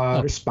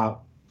water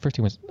spout. First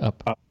he went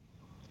up.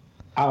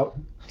 Out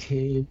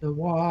in the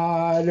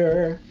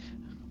water.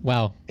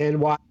 Wow. And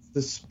watch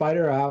the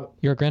spider out.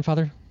 You're a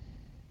grandfather?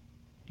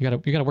 You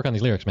gotta work on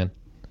these lyrics, man.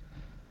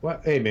 Well,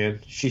 hey man,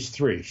 she's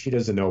 3. She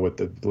doesn't know what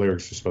the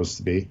lyrics are supposed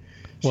to be.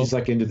 She's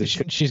like into the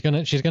she's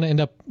gonna end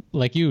up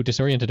like you,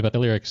 disoriented about the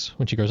lyrics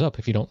when she grows up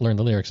if you don't learn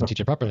the lyrics and teach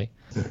it properly.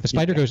 The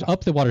spider goes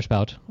up the water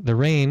spout, the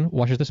rain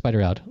washes the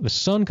spider out, the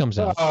sun comes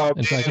out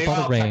and dries up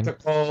all the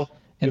rain,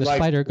 and the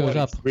spider goes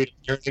up. Read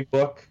a parenting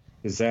book?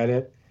 Is that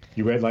it?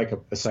 You read like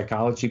a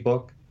psychology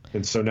book?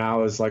 And so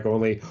now it's like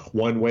only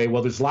one way.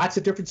 Well, there's lots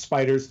of different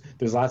spiders.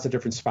 There's lots of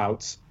different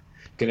spouts.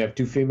 You can have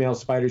 2 female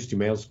spiders, 2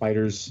 male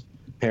spiders,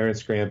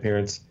 parents,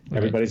 grandparents. Right.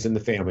 Everybody's in the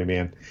family,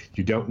 man.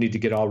 You don't need to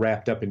get all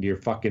wrapped up into your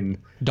fucking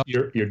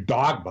your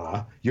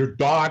dogma. Your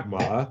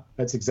dogma.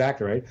 That's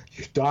exactly right.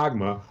 Your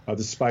dogma of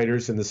the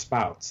spiders and the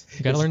spouts.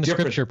 You got to learn the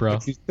scripture, bro.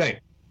 What you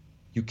think.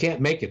 You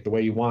can't make it the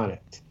way you want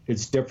it.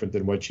 It's different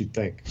than what you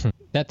think.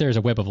 That there's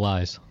a web of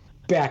lies.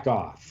 Back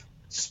off,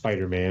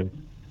 Spider-Man.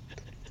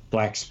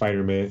 Black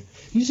Spider-Man.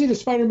 You see the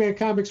Spider-Man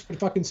comics when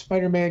fucking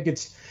Spider-Man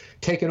gets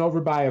taken over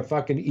by a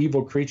fucking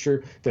evil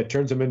creature that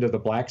turns him into the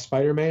Black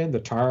Spider-Man, the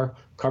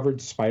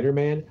tar-covered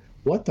Spider-Man?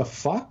 What the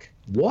fuck?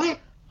 What?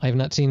 I have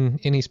not seen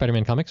any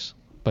Spider-Man comics,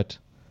 but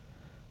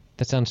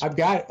that sounds... I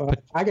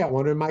got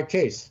one in my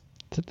case.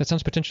 That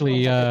sounds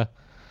potentially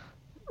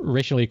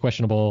racially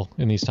questionable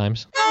in these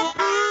times.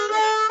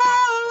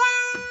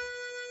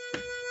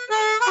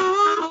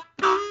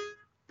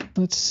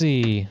 Let's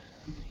see.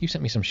 You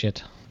sent me some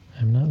shit.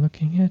 I'm not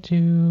looking at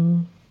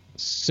you.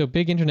 So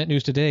big internet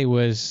news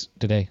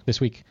this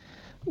week,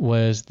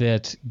 was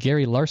that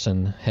Gary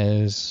Larson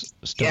has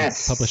started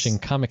publishing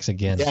comics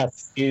again.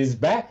 Yes, he's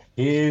back.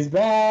 He's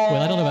back.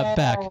 Well, I don't know about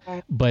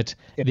back, but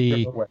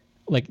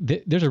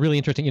there's a really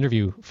interesting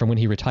interview from when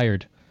he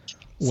retired,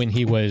 when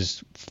he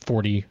was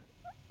 40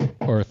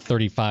 or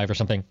 35 or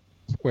something,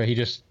 where he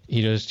just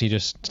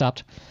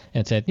stopped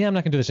and said, "Yeah, I'm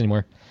not going to do this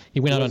anymore." He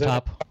went out on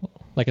top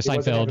like a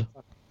Seinfeld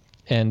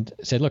and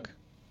said, "Look,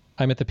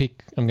 I'm at the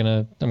peak. I'm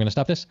gonna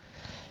stop this."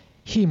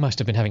 He must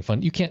have been having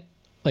fun. You can't,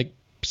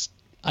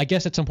 I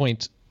guess at some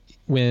point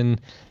when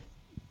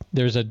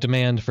there's a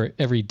demand for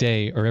every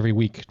day or every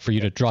week for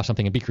you to draw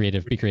something and be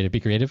creative.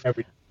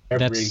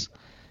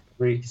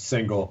 Every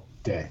single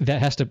day.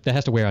 That has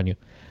to wear on you.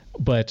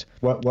 But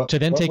to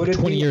then take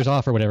 20 years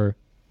off or whatever.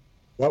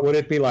 What would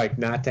it be like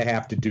not to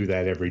have to do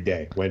that every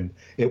day when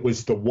it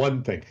was the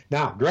one thing?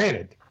 Now,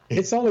 granted,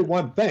 it's only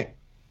one thing.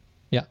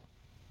 Yeah.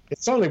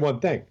 It's only one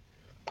thing.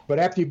 But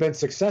after you've been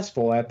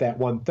successful at that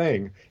one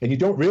thing, and you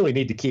don't really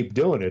need to keep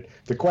doing it,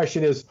 the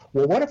question is,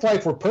 well, what if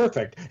life were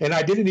perfect and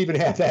I didn't even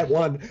have that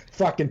one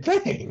fucking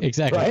thing?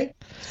 Exactly. Right?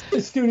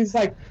 The student's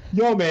like,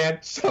 yo, man,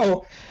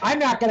 so I'm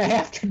not going to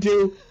have to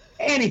do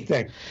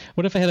anything.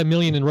 What if I had $1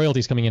 million in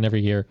royalties coming in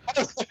every year?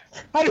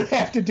 I don't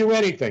have to do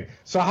anything.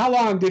 So how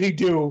long did he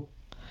do?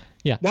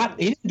 Yeah.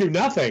 He didn't do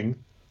nothing,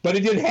 but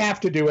he didn't have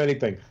to do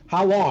anything.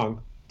 How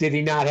long did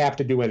he not have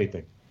to do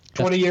anything?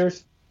 20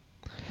 years?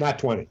 Not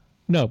 20.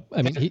 No,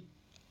 I mean,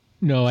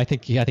 I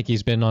think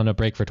he's been on a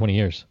break for 20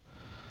 years.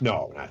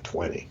 No, not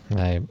 20.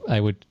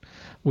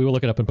 We will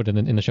look it up and put it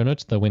in the show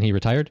notes, when he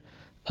retired.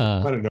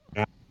 I want to know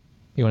now.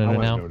 You want to know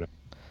now? All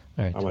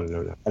right. I want to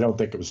know now. I don't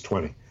think it was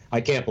 20.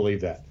 I can't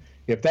believe that.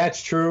 If that's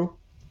true,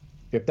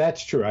 I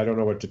don't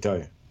know what to tell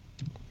you.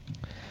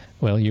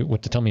 Well,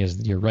 what to tell me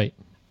is you're right.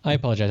 I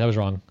apologize. I was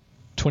wrong.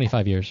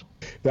 25 years.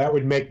 That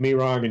would make me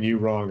wrong and you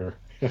wronger.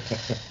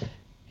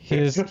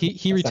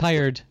 He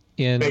retired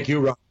in... Make you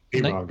wrong.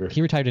 Wronger.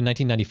 He retired in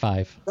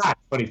 1995. Not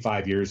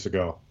 25 years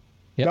ago.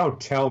 Yep. Don't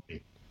tell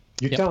me.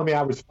 You're telling me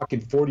I was fucking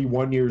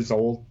 41 years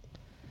old?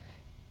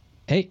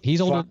 Hey,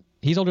 he's older.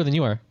 He's older than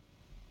you are.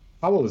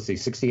 How old is he?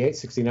 68,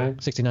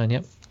 69? 69,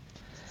 yep.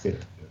 Yeah.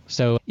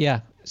 So,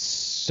 yeah.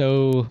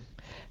 So,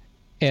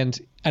 and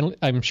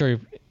I'm sure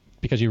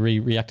because you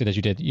reacted as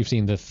you did, you've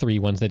seen the 3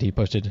 ones that he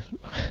posted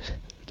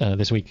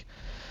this week.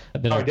 I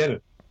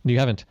didn't. You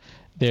haven't.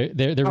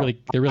 They're really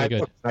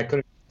good. I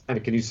couldn't.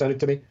 Can you send it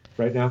to me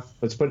right now?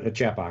 Let's put it in the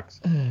chat box.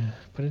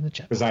 Put it in the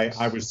chat box. Because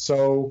I was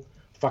so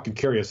fucking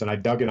curious, and I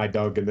dug,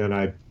 and then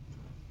I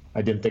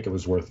didn't think it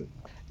was worth it.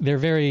 They're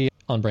very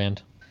on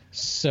brand.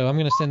 So I'm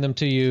going to send them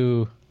to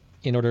you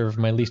in order of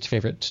my least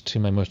favorite to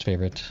my most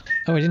favorite.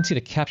 Oh, I didn't see the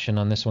caption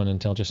on this one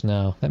until just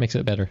now. That makes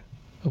it better.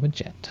 Open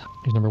chat.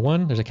 Here's number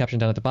 1. There's a caption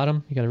down at the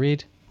bottom. You got to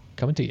read.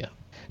 Coming to you.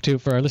 2,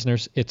 for our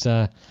listeners, it's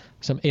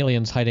some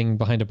aliens hiding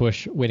behind a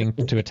bush waiting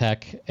to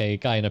attack a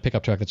guy in a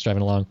pickup truck that's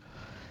driving along.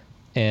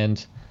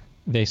 And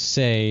they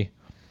say,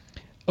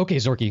 "Okay,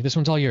 Zorky, this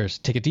one's all yours.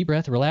 Take a deep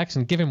breath, relax,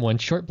 and give him one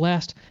short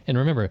blast. And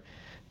remember,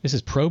 this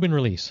is probe and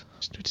release."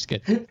 Which is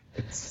good.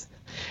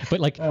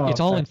 But it's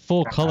all in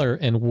full color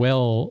and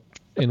well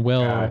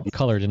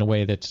colored in a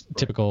way that's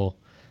typical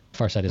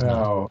Farside is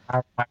not. Oh,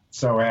 I'm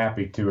so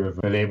happy to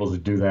have been able to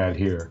do that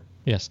here.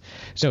 Yes.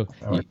 So,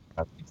 did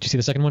you see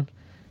the second one?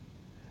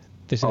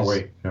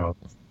 No.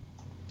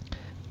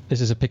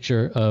 This is a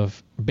picture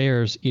of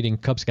bears eating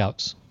Cub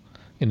Scouts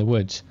in the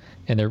woods,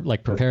 and they're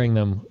preparing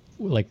them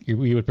like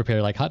you would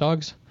prepare hot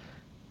dogs,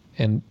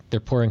 and they're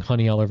pouring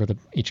honey all over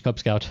each Cub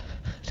Scout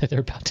that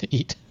they're about to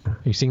eat. Are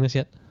you seeing this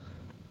yet?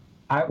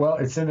 Well,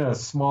 it's in a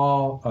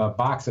small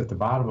box at the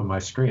bottom of my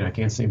screen. I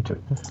can't seem to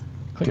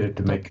get it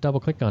to make... Double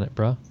click on it,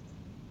 bro.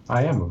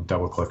 I am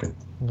double clicking.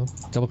 Well,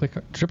 double click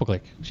or triple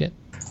click. Shit.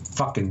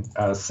 Fucking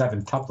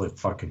 7-tuplet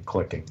fucking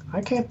clicking. I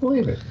can't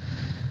believe it.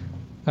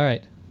 All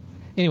right.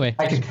 Anyway,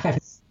 I described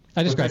it.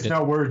 There's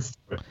no words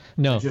to it.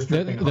 No. Just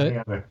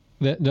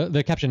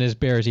the caption is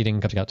bears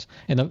eating Cub Scouts,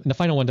 and the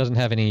final one doesn't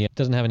have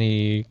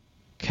any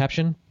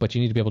caption, but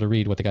you need to be able to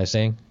read what the guy's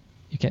saying.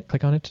 You can't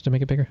click on it to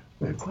make it bigger.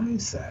 Wait, what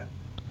is that?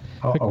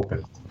 I'll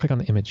open. Click on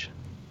the image.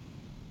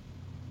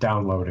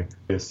 Downloading.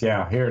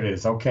 Yeah, here it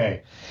is.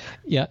 Okay.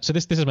 Yeah, so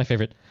this is my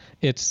favorite.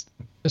 It's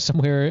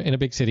somewhere in a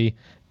big city,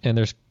 and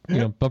there's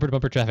bumper to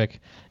bumper traffic,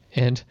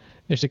 and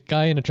there's a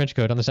guy in a trench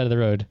coat on the side of the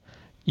road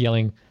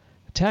yelling,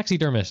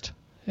 "Taxidermist,"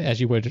 as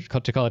you would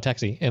to call a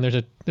taxi. And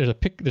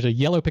there's a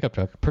yellow pickup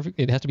truck. Perfect.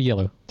 It has to be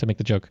yellow to make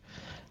the joke,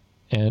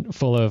 and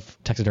full of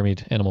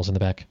taxidermied animals in the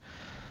back.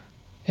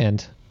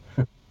 And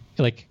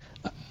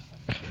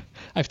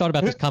I've thought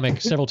about this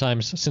comic several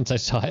times since I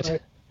saw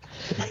it.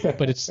 Right.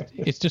 But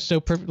it's just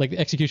so perfect. The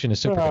execution is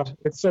so perfect.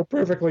 It so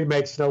perfectly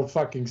makes no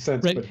fucking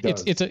sense. Right. But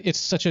does.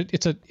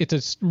 It's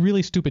a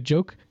really stupid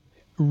joke,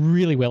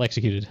 really well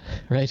executed,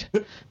 right?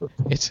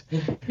 It's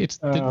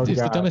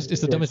the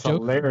dumbest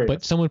joke, hilarious.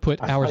 But someone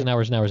put hours and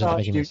hours and hours into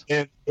making this.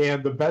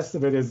 And the best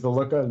of it is the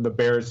look on the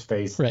bear's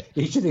face. Right.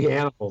 Each of the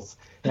animals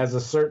has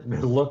a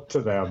certain look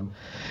to them.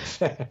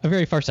 A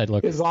very Far Side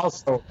look. Is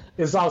also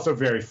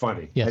very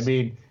funny. Yes. I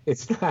mean,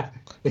 it's not.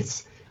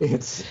 It's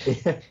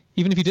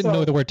even if you didn't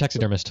know the word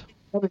taxidermist.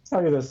 Let me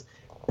tell you this.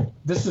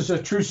 This is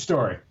a true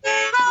story.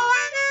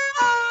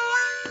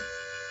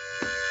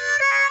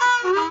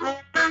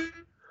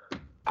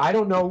 I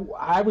don't know.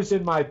 I was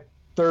in my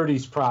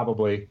 30s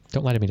probably.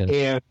 Don't lie to me,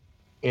 Dennis.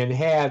 And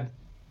had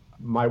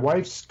my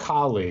wife's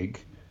colleague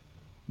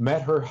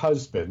met her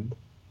husband,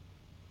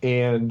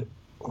 and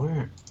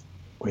wait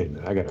a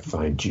minute, I got to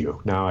find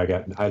you. Now I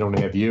don't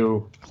have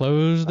you.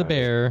 Close the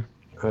bear.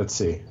 Let's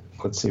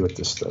see what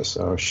this does.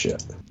 Oh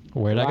shit.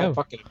 Where'd I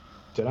go?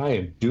 Did I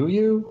undo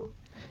you?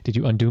 Did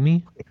you undo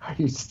me? Are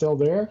you still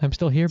there? I'm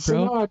still here,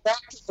 bro. So now I'm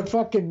back to the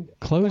fucking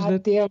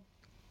goddamn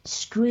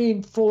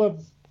screen full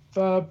of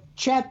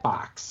chat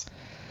box.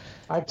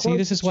 See,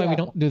 this is why we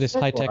don't do this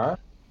high-tech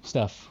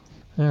stuff.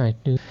 All right,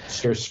 dude.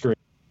 Share screen.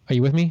 Are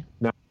you with me?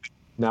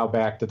 Now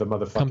back to the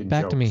motherfucking Come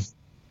back jokes. to me.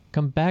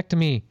 Come back to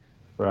me.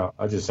 Well,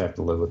 I just have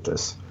to live with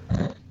this.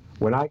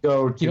 When I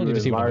go to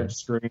a large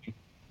screen,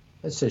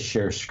 it says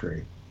share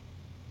screen.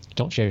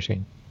 Don't share your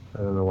screen. I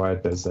don't know why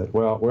it does that.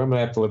 Well, I'm going to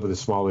have to live with a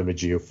small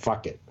image of you.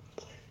 Fuck it.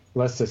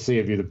 Less to see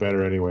of you, the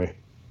better anyway.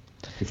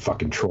 You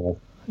fucking troll.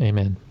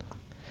 Amen.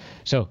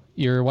 So,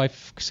 your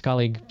wife's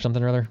colleague,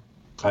 something or other?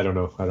 I don't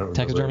know. I don't remember.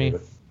 Taxidermy?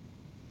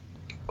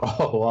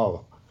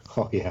 Oh,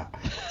 yeah.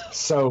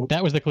 So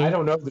that was the clue? I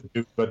don't know the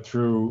dude, but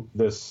through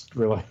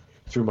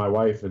my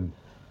wife. And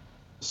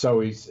so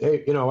he's,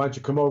 hey, why don't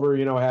you come over,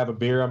 have a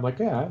beer? I'm like,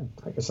 yeah,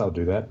 I guess I'll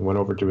do that. And went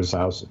over to his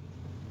house.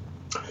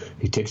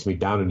 He takes me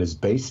down in his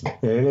basement.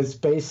 And in his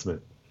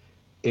basement,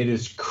 it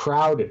is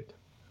crowded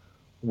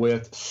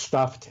with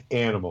stuffed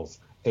animals.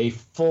 A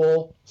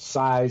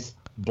full-size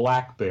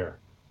black bear.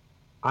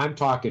 I'm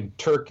talking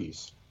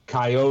turkeys,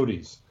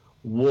 coyotes,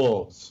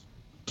 wolves,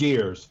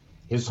 deers.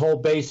 His whole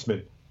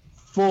basement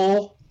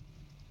full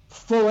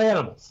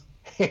animals.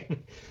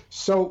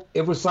 So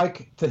it was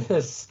like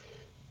this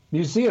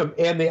museum,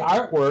 and the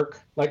artwork,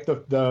 like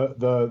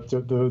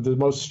the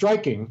most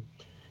striking,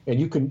 and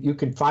you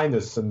can find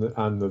this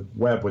on the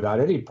web without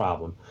any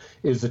problem,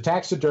 is the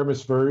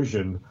taxidermist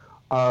version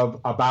of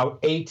about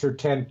 8 or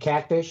 10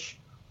 catfish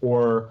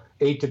or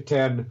 8 to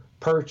 10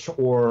 perch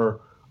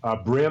or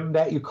brim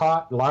that you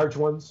caught, large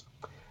ones,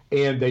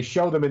 and they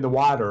show them in the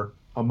water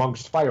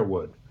amongst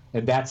firewood,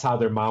 and that's how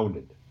they're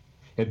mounded.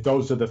 And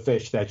those are the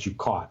fish that you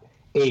caught.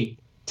 8,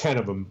 10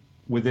 of them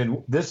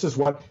within. This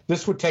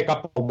would take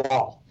up a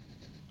wall,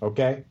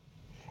 okay?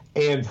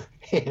 And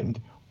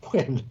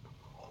when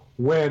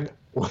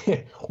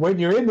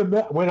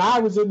I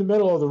was in the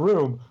middle of the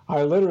room,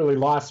 I literally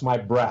lost my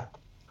breath.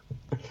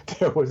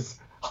 There was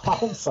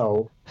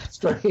also,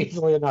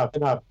 strangely enough,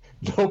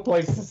 no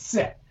place to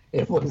sit.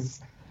 It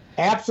was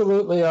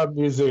absolutely a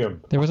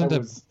museum. There wasn't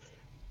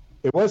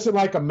It wasn't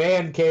like a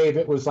man cave.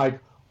 It was like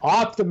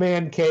off the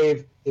man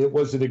cave. It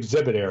was an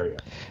exhibit area.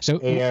 So,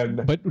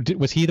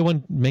 was he the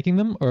one making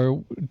them,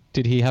 or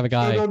did he have a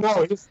guy?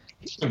 No.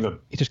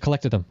 He just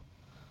collected them.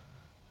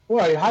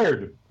 Well, he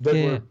hired them.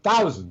 They were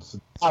thousands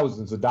and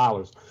thousands of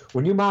dollars.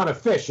 When you mount a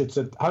fish, it's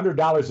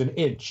 $100 an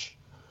inch.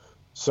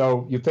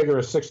 So you figure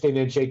a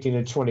 16-inch,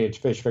 18-inch, 20-inch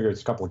fish, figure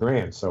it's a couple of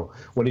grand. So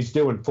when he's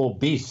doing full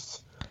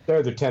beasts,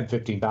 they're the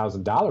 $10,000,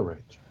 $15,000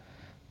 range.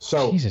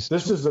 So Jesus.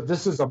 This is a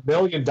 $1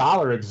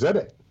 million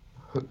exhibit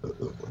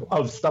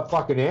of stuff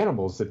fucking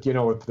animals that,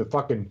 if the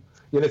fucking,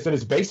 it's in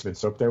his basement.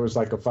 So if there was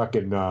like a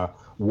fucking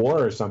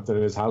war or something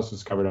and his house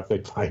was covered up,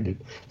 they'd find it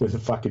in the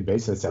fucking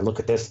basement and say, look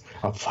at this,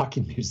 a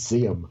fucking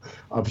museum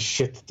of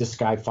shit that this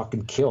guy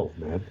fucking killed,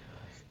 man.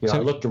 I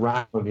looked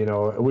around,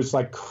 it was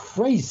like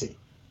crazy.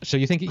 So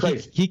you think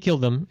he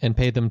killed them and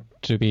paid them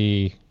to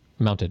be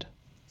mounted?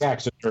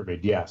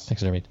 Taxidermied, yes.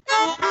 Taxidermied.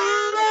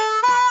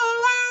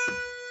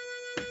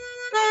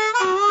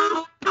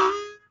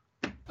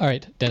 All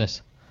right,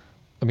 Dennis.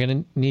 I'm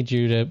going to need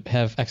you to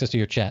have access to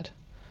your chat.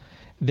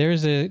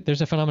 There's a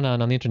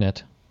phenomenon on the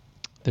internet.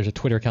 There's a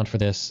Twitter account for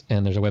this,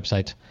 and there's a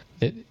website.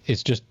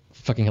 It's just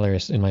fucking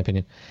hilarious, in my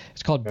opinion.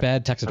 It's called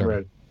Bad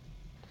Taxidermy.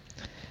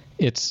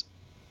 It's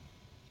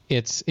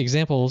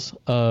examples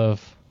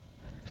of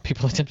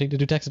people attempting to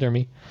do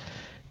taxidermy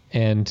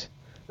and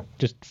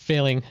just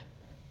failing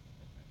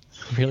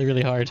really,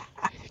 really hard.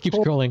 Keep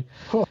scrolling.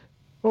 Oh,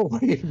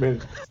 wait a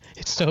minute.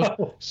 It's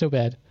so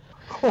bad.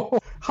 Oh,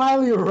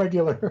 highly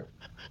irregular.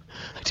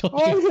 I told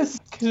you. This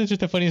is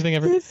just the funniest thing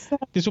ever.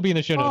 This will be in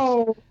the show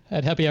notes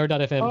at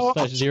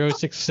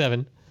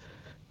happyhour.fm/067.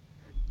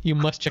 You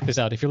must check this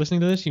out. If you're listening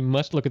to this, you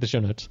must look at the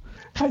show notes.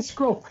 I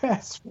scroll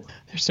past.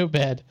 They're so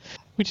bad.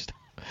 Which is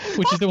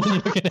the one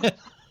you're looking at?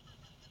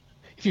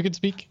 If you could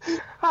speak.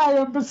 I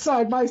am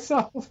beside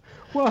myself.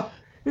 Well,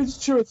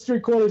 it's true. It's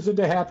 3/4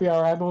 into happy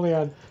hour. I'm only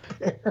on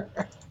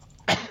air.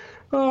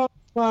 Oh,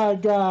 my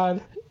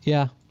God.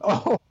 Yeah.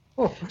 Oh,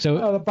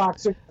 So the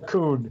boxing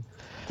raccoon.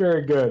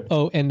 Very good.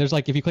 Oh, and there's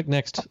like, if you click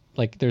next,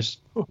 like there's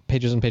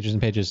pages and pages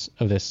and pages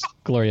of this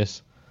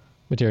glorious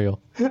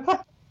material.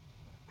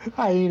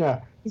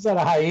 Hyena. Is that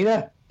a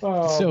hyena? Oh,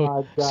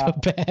 my God.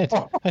 So bad.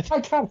 Oh, I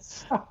gotta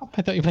stop.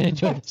 I thought you might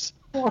enjoy this.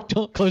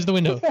 Don't close the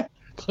window.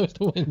 Close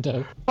the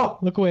window.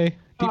 Look away.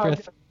 Deep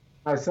breath.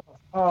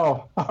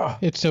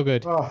 It's so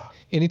good.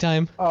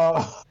 Anytime.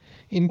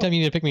 Anytime you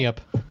need to pick me up.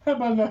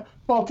 I'm on the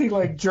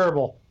multi-leg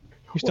gerbil.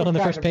 You're still on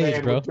the first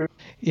page, bro.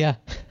 Yeah.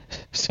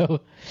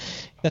 So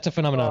that's a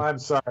phenomenon. Oh, I'm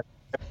sorry.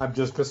 I'm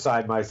just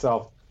beside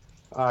myself.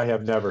 I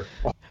have never.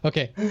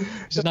 Okay.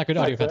 This is not good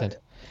audio content.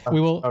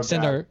 We will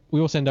send our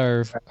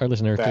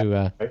listener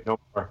to no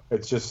more.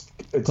 It's just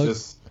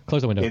close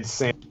the window.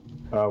 Insane.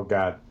 Oh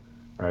God.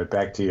 All right,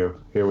 back to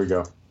you. Here we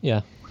go.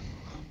 Yeah.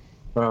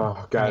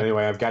 Oh God. Okay.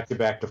 Anyway, I've got you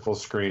back to full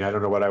screen. I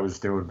don't know what I was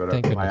doing, but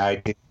my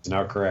ID is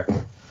now correct.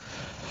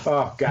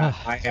 Oh God,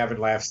 I haven't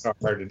laughed so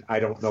hard and I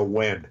don't know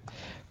when.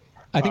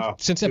 I think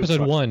since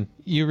episode 1,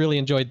 you really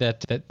enjoyed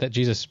that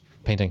Jesus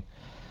painting.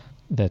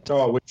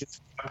 Which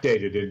is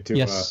updated into.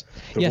 Yes.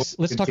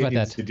 Let's talk about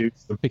that. To do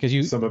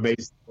because some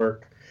amazing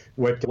work.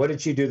 What did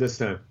she do this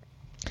time?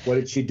 What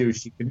did she do?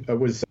 She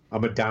was a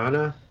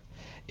Madonna.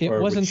 It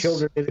wasn't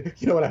children.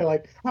 You know what I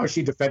like? How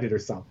she defended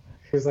herself.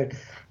 It was like,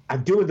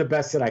 I'm doing the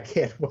best that I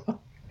can.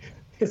 Well,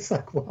 it's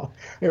like, well,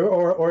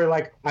 or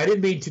like, I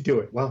didn't mean to do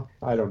it. Well,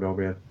 I don't know,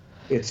 man.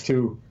 It's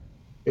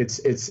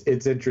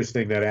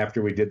interesting that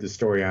after we did the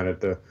story on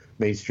it, the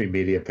mainstream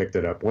media picked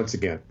it up once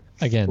again.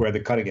 We're at the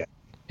cutting edge.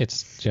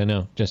 It's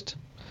just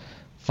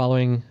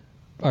following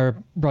our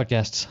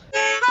broadcasts.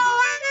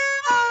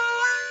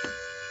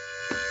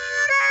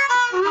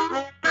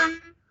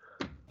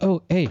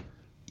 Oh, hey,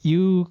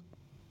 you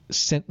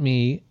sent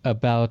me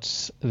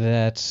about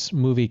that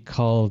movie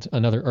called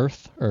Another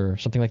Earth or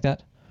something like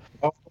that.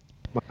 Oh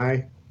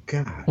my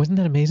God! Wasn't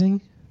that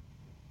amazing?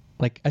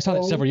 Like, I saw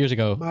that several years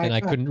ago, and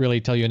I couldn't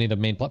really tell you any of the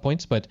main plot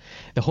points, but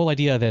the whole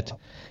idea that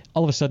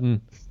all of a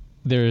sudden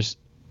there's,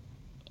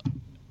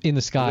 in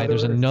the sky,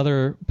 there's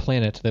another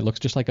planet that looks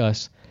just like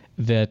us,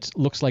 that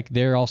looks like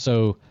they're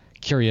also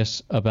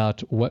curious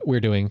about what we're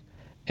doing,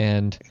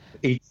 and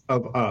each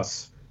of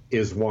us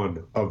is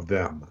one of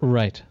them.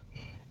 Right.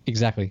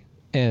 Exactly.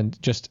 And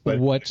just but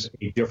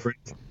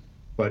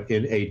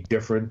in a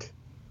different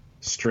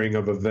string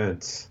of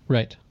events.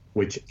 Right.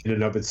 Which in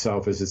and of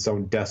itself is its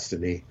own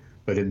destiny,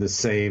 but in the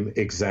same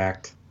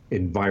exact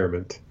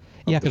environment.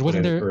 Yeah, because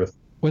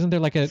wasn't there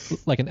like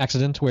an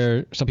accident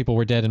where some people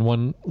were dead in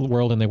one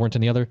world and they weren't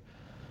in the other?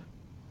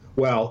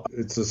 Well,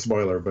 it's a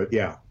spoiler, but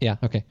yeah. Yeah,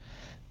 okay.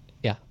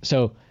 Yeah.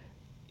 So,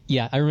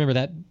 yeah, I remember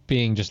that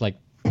being just like,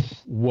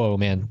 whoa,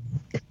 man.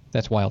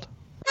 That's wild.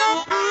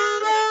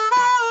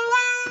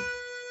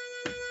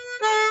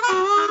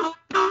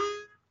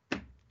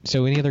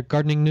 So any other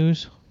gardening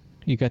news?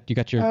 You got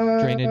your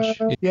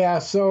drainage? Yeah,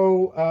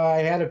 so I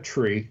had a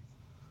tree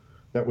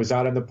that was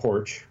out on the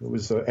porch. It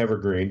was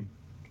evergreen.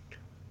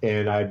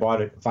 And I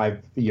bought it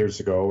 5 years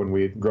ago, and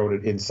we had grown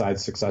it inside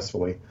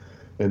successfully.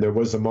 And there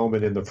was a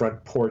moment in the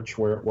front porch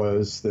where it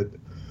was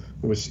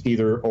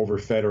either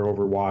overfed or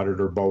overwatered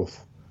or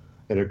both.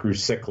 And it grew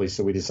sickly,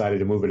 so we decided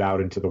to move it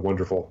out into the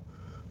wonderful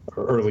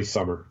early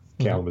summer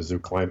Kalamazoo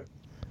climate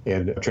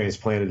and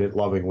transplanted it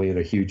lovingly in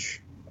a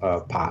huge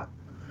pot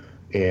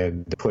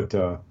and put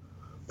a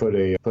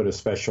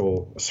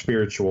special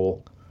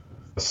spiritual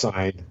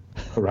sign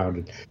around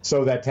it.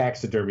 So that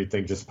taxidermy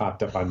thing just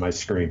popped up on my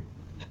screen,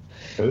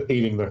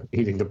 eating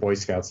the Boy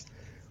Scouts.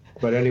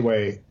 But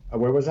anyway,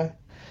 where was I?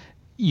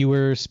 You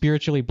were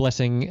spiritually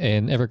blessing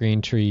an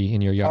evergreen tree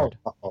in your yard.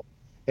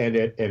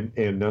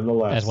 And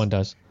nonetheless, as one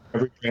does,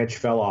 every branch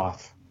fell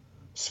off.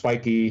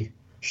 Spiky,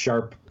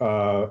 sharp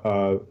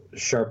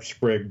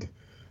sprigged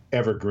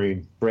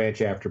evergreen,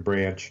 branch after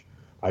branch.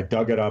 I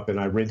dug it up and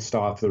I rinsed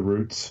off the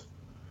roots,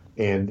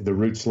 and the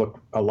roots look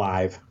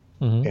alive.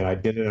 Mm-hmm. And I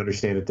didn't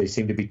understand it. They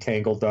seemed to be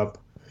tangled up,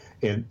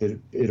 and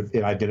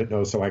I didn't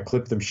know, so I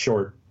clipped them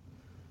short.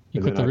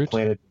 You clipped the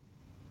roots?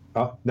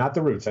 Not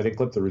the roots. I didn't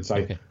clip the roots.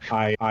 Okay.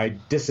 I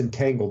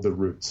disentangled the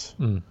roots,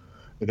 and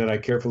then I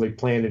carefully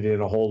planted it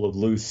in a hole of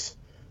loose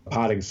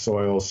potting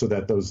soil so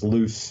that those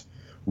loose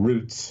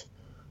roots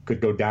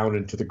could go down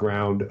into the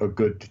ground a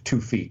good 2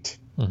 feet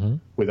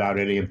without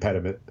any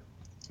impediment.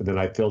 And then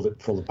I filled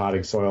it full of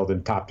potting soil,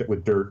 then topped it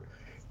with dirt,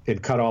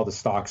 and cut all the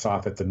stalks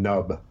off at the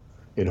nub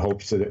in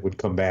hopes that it would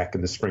come back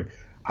in the spring.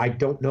 I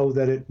don't know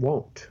that it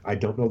won't. I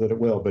don't know that it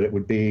will, but it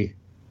would be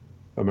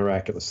a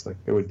miraculous thing.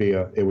 It would be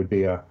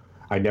a.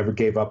 I never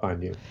gave up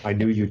on you. I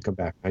knew you'd come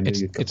back.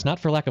 It's not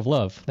for lack of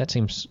love. That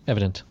seems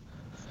evident.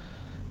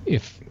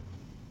 If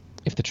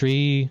the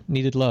tree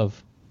needed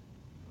love,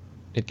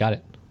 it got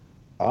it.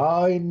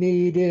 All you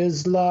need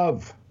is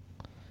love.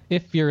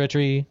 If you're a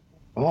tree.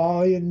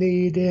 All you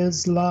need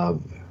is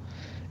love.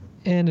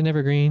 And an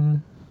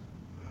evergreen.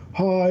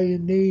 All you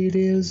need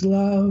is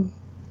love.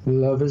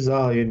 Love is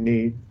all you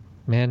need.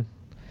 Man,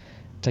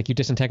 it's like you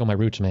disentangle my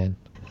roots, man.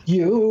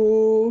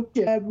 You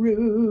get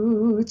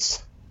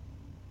roots.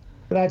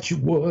 That you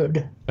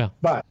would. Well.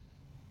 But.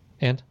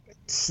 And?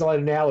 slight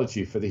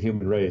analogy for the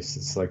human race.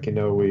 It's like,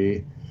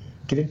 we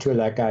get into it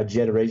like our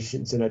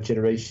generations, and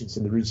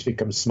the roots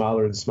become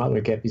smaller and smaller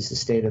and can't be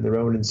sustained on their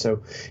own. And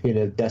so in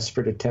a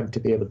desperate attempt to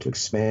be able to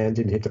expand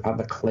and hit upon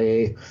the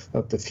clay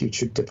of the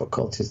future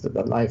difficulties of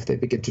their life, they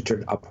begin to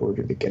turn upward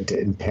and begin to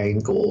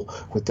entangle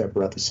with their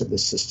brothers and their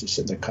sisters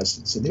and their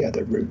cousins and the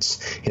other roots.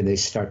 And they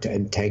start to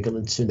entangle,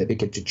 and soon they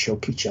begin to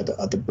choke each other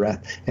of the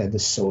breath and the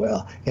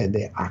soil and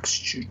the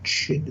oxygen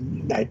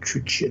and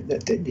nitrogen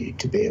that they need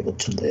to be able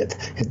to live,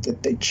 and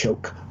that they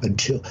choke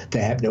until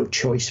they have no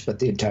choice, but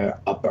the entire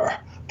upper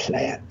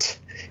plant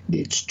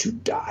needs to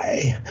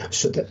die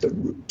so that the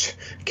root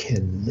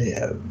can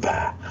live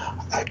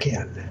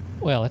again.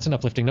 Well, that's an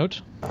uplifting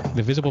note.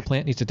 The visible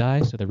plant needs to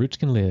die so the roots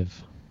can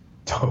live.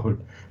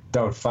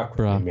 Don't fuck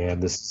with me, man.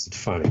 This is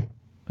funny.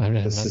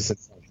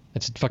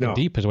 It's fucking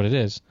deep is what it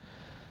is.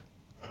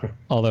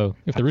 Although,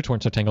 if the roots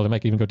weren't so tangled, it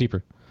might even go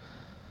deeper.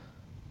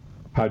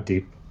 How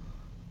deep?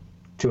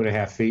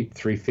 2.5 feet,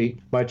 3 feet?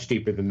 Much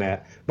deeper than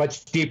that.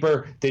 Much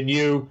deeper than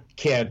you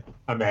can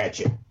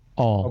imagine.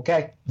 All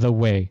the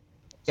way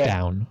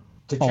down.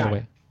 To all China. the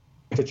way.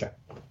 To China.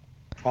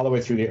 All the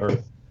way through the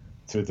earth,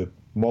 through the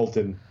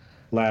molten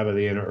lava of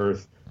the inner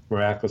earth,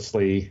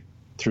 miraculously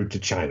through to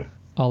China.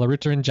 All the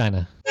roots are in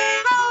China.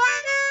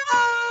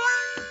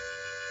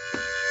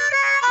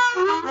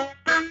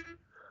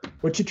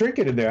 What you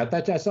drinking in there? I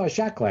thought I saw a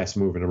shot glass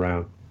moving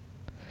around.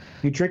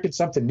 You drinking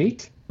something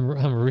neat?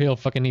 I'm real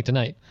fucking neat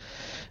tonight.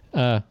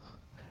 A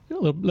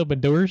little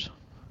bit Dewar's.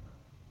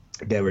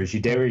 Dewar's. You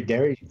dairy.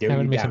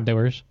 Having me some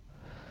Dewar's.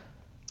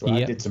 Well,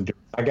 yep. I did some.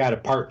 I got a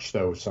parch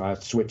though, so I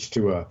switched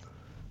to a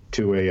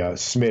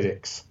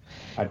Smittix.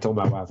 I told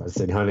my wife, I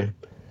said, honey,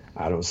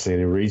 I don't see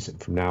any reason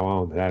from now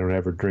on that I don't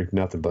ever drink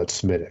nothing but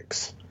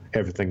Smittix.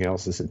 Everything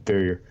else is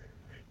inferior.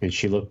 And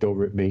she looked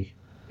over at me,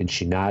 and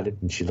she nodded,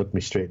 and she looked me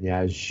straight in the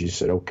eyes, and she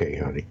said, okay,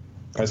 honey.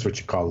 That's what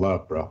you call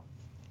love, bro.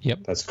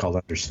 Yep. That's called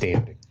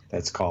understanding.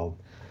 That's called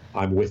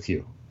I'm with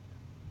you.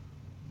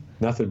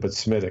 Nothing but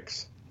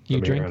Smittix. You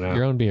drink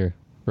your own beer,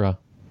 bruh.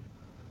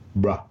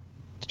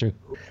 It's true.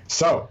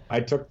 So I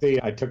took the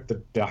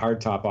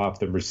hardtop off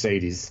the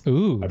Mercedes.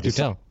 Ooh, do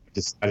tell.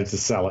 Decided to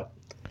sell it,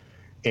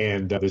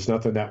 and there's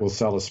nothing that will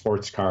sell a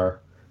sports car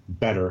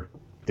better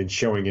than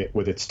showing it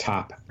with its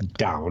top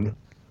down.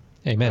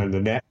 Amen. On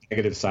the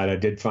negative side, I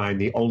did find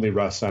the only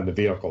rust on the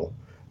vehicle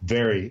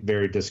very,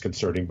 very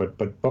disconcerting, but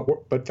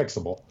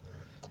fixable.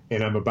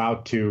 And I'm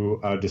about to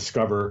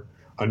discover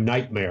a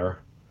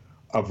nightmare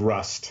of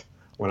rust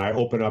when I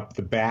open up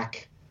the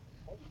back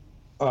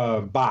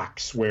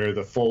box where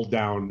the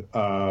fold-down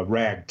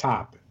rag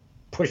top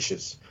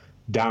pushes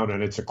down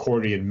on its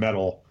accordion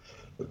metal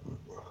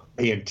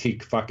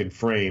antique fucking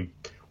frame,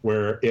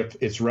 where if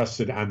it's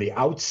rusted on the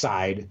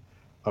outside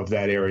of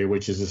that area,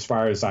 which is as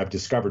far as I've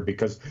discovered,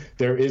 because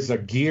there is a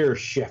gear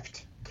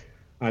shift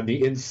on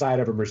the inside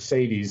of a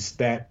Mercedes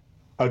that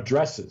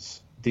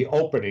addresses the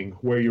opening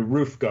where your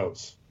roof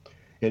goes.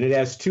 And it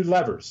has two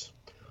levers.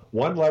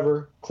 One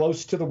lever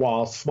close to the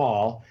wall,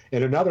 small,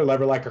 and another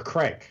lever like a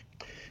crank.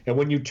 And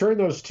when you turn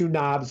those two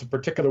knobs a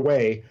particular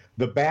way,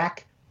 the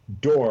back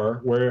door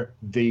where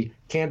the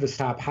canvas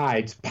top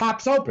hides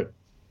pops open.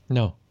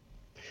 No.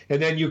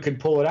 And then you can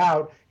pull it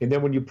out, and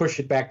then when you push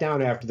it back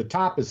down after the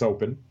top is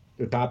open,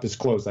 the top is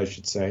closed, I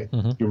should say,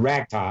 your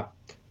rag top.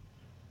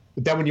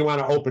 But then when you want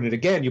to open it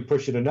again, you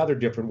push it another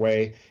different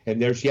way,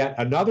 and there's yet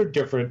another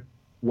different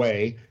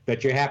way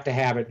that you have to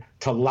have it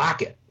to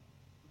lock it.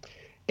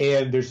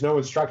 And there's no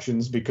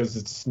instructions because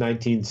it's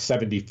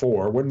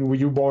 1974. When were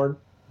you born?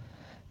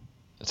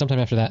 Sometime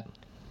after that.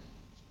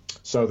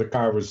 So the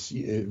car was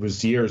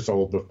years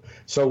old.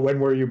 So when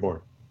were you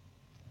born?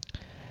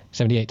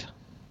 78.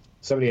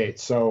 78.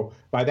 So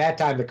by that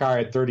time, the car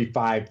had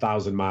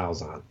 35,000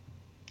 miles on.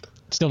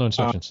 Still no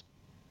instructions.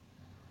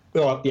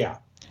 Well, yeah.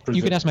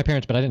 You could ask my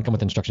parents, but I didn't come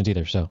with instructions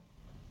either, so.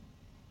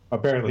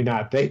 Apparently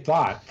not. They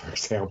thought, for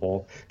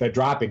example, that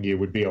dropping you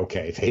would be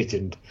okay. They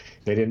didn't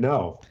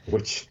know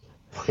which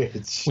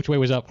way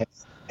was up.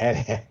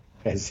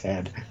 Has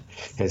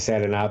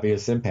had an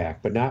obvious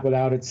impact, but not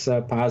without its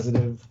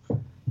positive.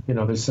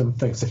 There's some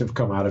things that have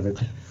come out of it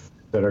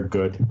that are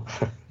good.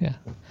 Yeah.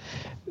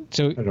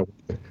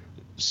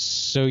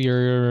 So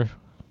your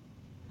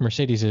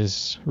Mercedes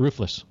is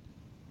roofless.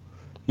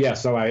 Yeah.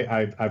 So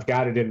I've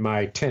got it in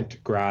my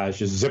tent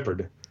garage, is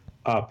zippered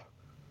up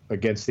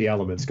against the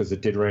elements because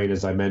it did rain,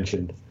 as I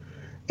mentioned,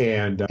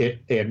 and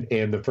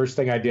the first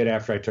thing I did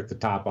after I took the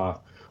top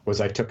off was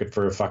I took it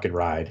for a fucking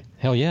ride.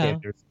 Hell yeah.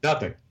 And there's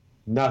nothing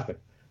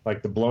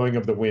like the blowing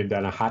of the wind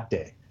on a hot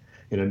day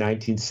in a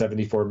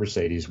 1974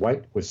 Mercedes,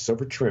 white with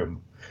silver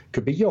trim,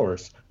 could be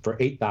yours for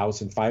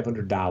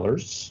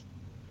 $8,500.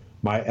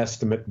 My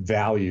estimate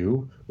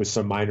value with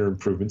some minor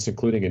improvements,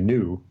 including a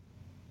new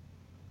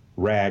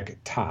rag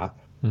top,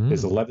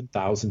 is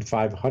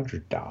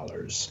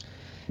 $11,500,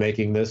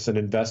 making this an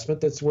investment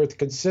that's worth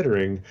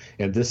considering.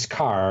 And this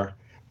car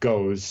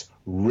goes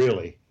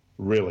really,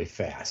 really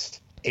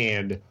fast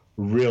and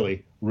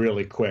really,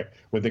 really quick.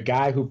 When the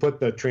guy who put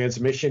the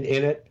transmission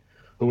in it,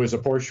 who was a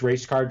Porsche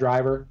race car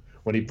driver,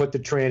 when he put the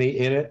tranny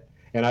in it,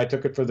 and I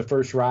took it for the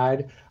first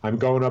ride. I'm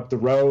going up the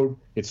road.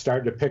 It's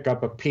starting to pick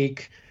up a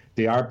peak.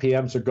 The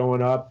RPMs are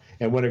going up.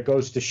 And when it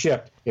goes to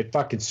shift, it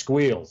fucking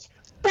squeals.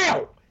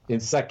 Bow! In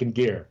second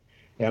gear.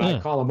 And I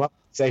call him up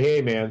and say,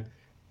 hey, man,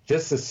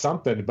 this is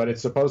something, but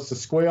it's supposed to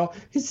squeal.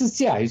 He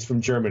says, yeah, he's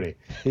from Germany.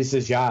 He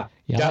says, yeah.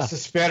 That's the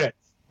spirit.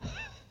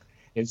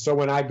 And so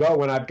when I've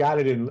got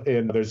it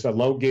in there's a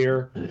low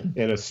gear and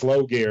a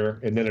slow gear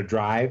and then a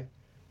drive,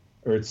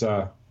 or it's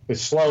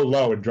slow,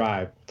 low, and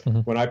drive. Mm-hmm.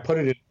 When I put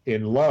it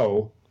in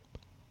low,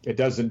 it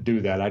doesn't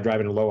do that. I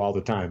drive it in low all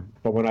the time.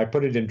 But when I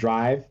put it in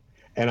drive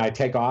and I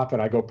take off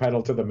and I go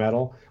pedal to the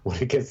metal, when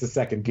it gets to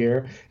second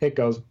gear, it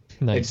goes,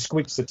 It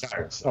squeaks the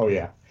tires. Oh,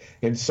 yeah.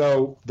 And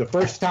so the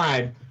first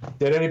time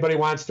that anybody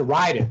wants to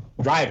drive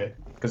it,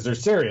 because they're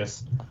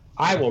serious,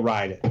 I will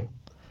ride it.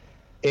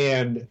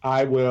 And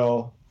I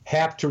will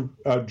have to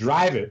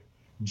drive it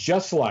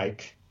just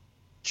like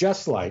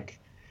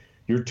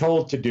you're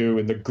told to do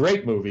in the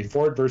great movie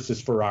Ford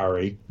versus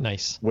Ferrari.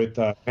 Nice. With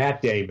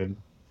Matt Damon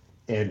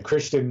and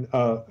Christian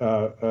Bale.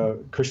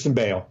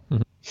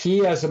 Mm-hmm.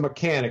 He, as a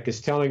mechanic, is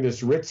telling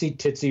this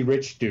ritzy-titsy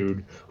rich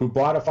dude who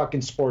bought a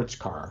fucking sports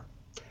car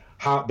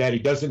that he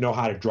doesn't know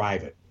how to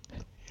drive it.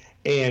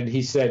 And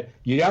he said,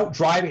 you don't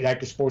drive it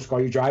like a sports car,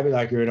 you drive it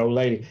like you're an old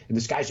lady. And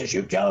this guy says,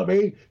 you telling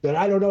me that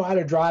I don't know how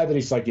to drive? And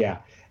he's like, yeah.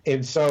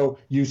 And so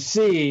you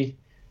see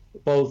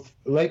both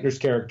Leitner's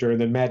character and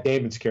then Matt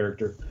Damon's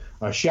character,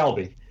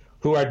 Shelby,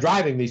 who are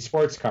driving these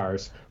sports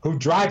cars, who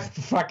drive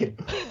the fucking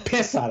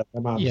piss out of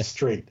them on the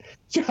street.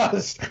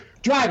 Just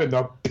driving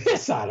the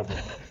piss out of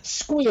them,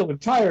 squealing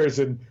tires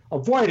and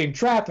avoiding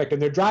traffic,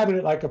 and they're driving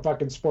it like a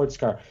fucking sports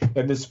car.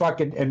 And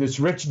this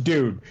rich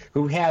dude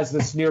who has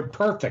this near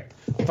perfect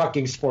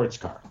fucking sports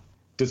car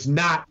does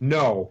not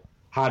know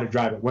how to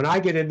drive it. When I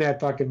get in that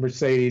fucking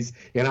Mercedes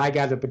and I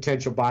got a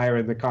potential buyer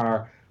in the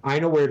car, I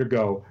know where to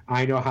go.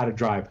 I know how to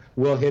drive.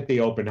 We'll hit the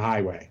open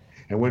highway.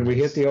 And when we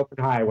hit the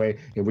open highway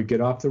and we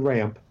get off the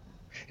ramp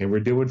and we're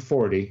doing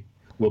 40,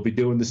 we'll be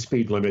doing the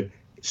speed limit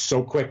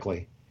so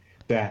quickly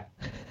that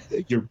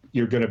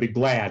you're going to be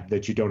glad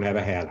that you don't have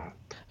a hat on.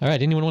 All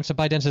right. Anyone wants to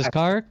buy Dennis's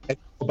car?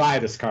 We'll buy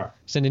this car.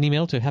 Send an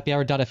email to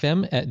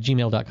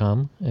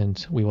happyhour.fm@gmail.com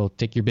and we will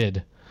take your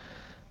bid.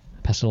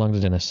 Pass it along to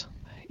Dennis.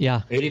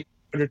 Yeah.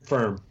 8,500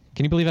 firm.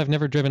 Can you believe I've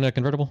never driven a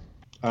convertible?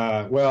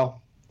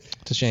 Well,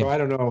 it's a shame. So I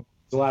don't know.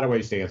 There's a lot of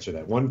ways to answer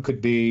that. One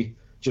could be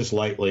just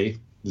lightly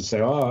to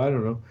say, oh, I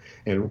don't know.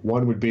 And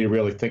one would be to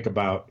really think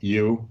about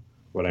you,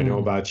 what I know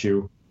about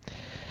you.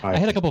 I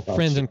had a couple of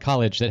friends in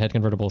college that had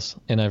convertibles,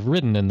 and I've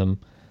ridden in them,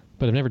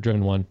 but I've never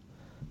driven one.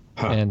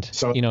 And,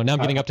 so, now I'm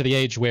getting up to the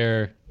age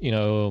where,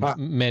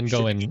 men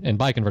go and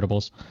buy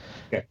convertibles.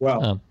 Okay.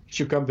 Well, you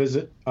should come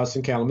visit us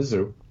in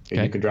Kalamazoo,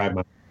 and you can drive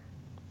mine.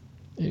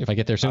 If I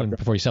get there soon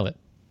before you sell it.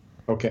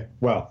 Okay.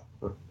 Well,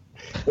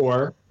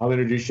 or I'll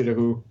introduce you to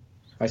who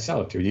I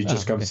sell it to. You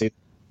just come see.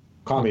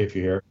 Call me if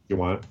you're here. If you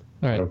want it.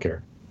 All right. I don't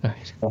care. All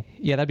right.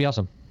 Yeah, that'd be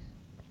awesome.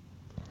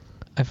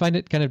 I find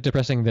it kind of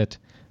depressing that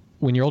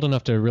when you're old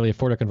enough to really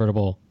afford a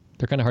convertible,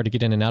 they're kind of hard to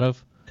get in and out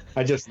of.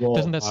 I just roll.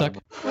 Doesn't that suck?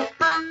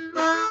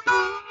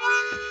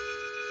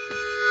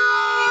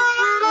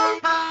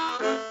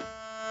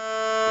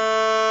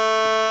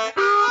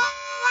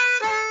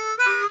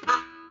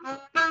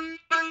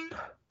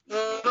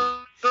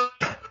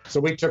 So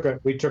we took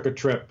a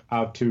trip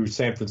out to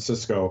San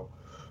Francisco.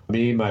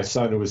 Me, my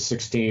son, who was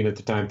 16 at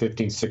the time,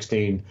 15,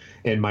 16,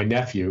 and my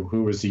nephew,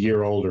 who was a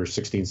year older,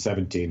 16,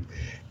 17.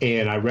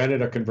 And I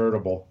rented a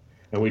convertible,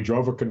 and we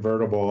drove a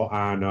convertible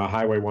on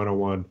Highway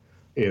 101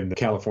 in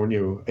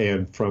California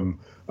and from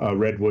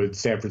Redwood,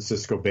 San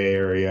Francisco Bay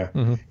Area,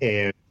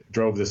 and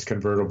drove this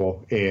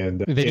convertible. And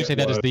they do say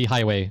that is the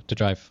highway to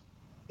drive.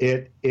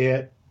 It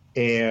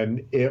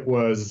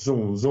was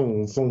zoom,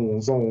 zoom,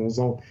 zoom, zoom,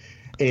 zoom.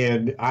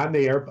 And on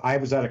the air, I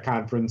was at a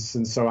conference,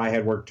 and so I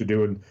had work to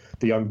do, and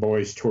the young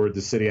boys toured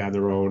the city on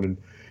their own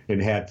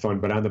and had fun.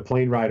 But on the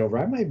plane ride over,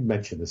 I might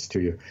mention this to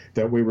you,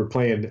 that we were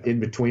playing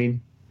In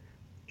Between,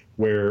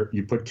 where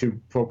you put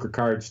two poker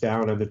cards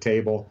down on the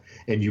table,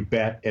 and you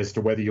bet as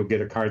to whether you'll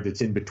get a card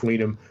that's in between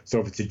them. So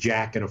if it's a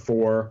jack and a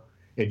 4,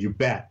 and you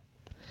bet,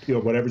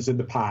 whatever's in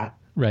the pot,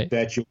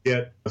 that you'll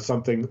get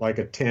something like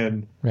a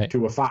 10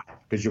 to a 5,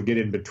 because you'll get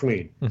in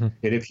between. And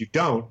if you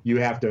don't,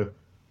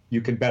 you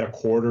can bet a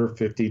quarter,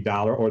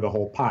 $50, or the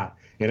whole pot.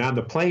 And on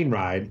the plane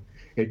ride,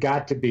 it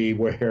got to be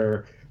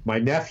where my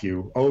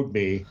nephew owed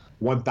me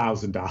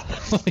 $1,000.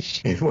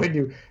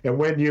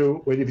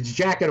 And if it's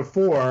jack and a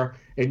 4,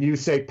 and you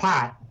say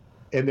pot,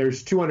 and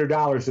there's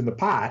 $200 in the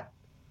pot,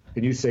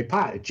 and you say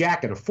pot, a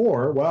jack and a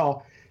 4,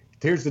 well,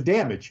 here's the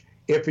damage.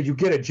 If you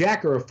get a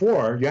jack or a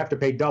 4, you have to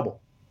pay double.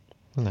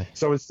 Nice.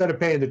 So instead of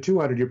paying the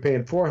 $200, you're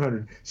paying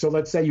 $400. So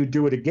let's say you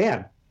do it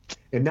again.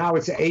 And now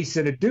it's an ace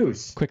and a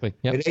deuce. Quickly.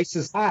 Yep. An ace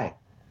is high.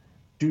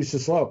 Deuce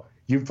is low.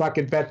 You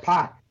fucking bet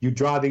pot. You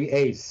draw the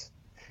ace.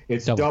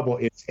 It's double.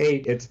 It's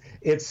 8. It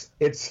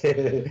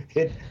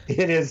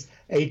is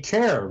a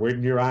terror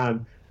when you're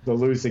on the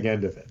losing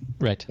end of it.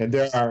 Right. And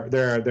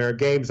there are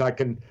games I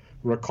can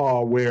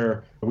recall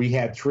where we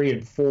had 3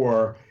 and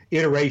 4,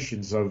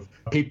 iterations of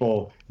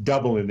people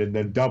doubling and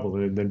then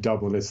doubling and then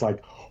doubling. It's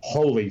like,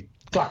 holy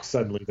fuck,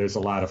 suddenly there's a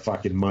lot of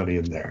fucking money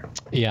in there.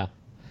 Yeah.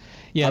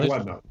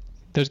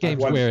 There's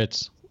games where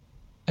it's,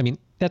 I mean,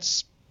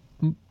 that's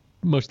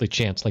mostly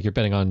chance, like you're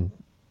betting on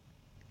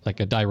like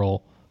a die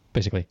roll,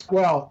 basically.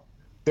 Well,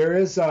 there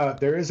is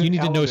you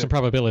need to know some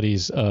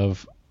probabilities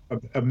of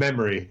a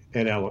memory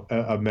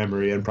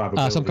and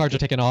probability. Some cards are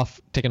taken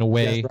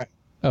away. That's right.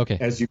 Okay.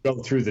 As you go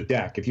through the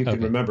deck, if you can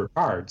remember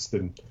cards,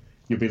 then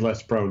you'll be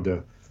less prone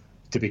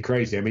to be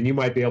crazy. I mean, you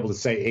might be able to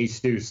say ace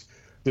deuce.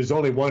 There's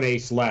only one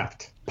ace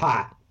left.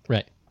 Pot.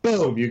 Right.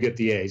 Boom, you get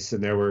the ace,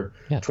 and there were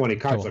 20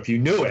 cards. Cool. So if you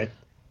knew it,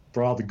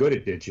 for all the good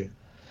it did you.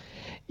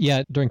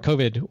 Yeah, during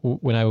COVID,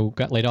 when I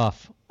got laid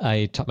off,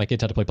 I taught my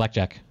kids how to play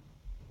blackjack,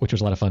 which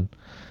was a lot of fun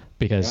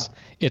because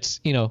it's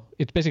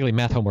basically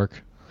math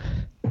homework.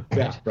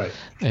 Yeah, right.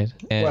 And,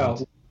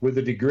 well, with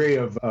a degree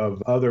of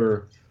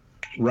other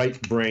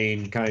right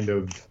brain kind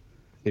of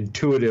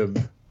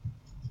intuitive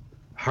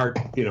heart,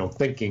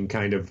 thinking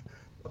kind of,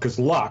 because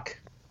luck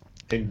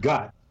and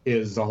gut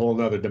is a whole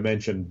other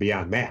dimension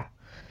beyond that.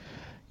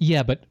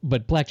 Yeah,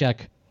 but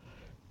blackjack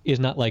is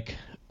not like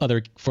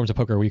other forms of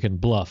poker where you can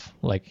bluff.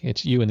 Like,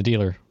 it's you and the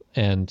dealer,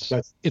 and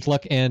it's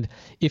luck. And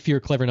if you're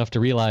clever enough to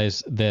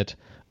realize that,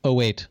 oh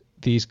wait,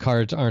 these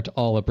cards aren't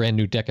all a brand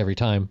new deck every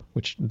time,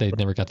 which they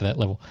never got to that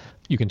level,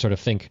 you can sort of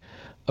think,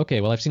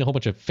 okay, well, I've seen a whole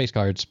bunch of face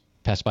cards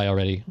pass by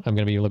already. I'm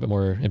going to be a little bit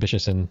more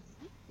ambitious in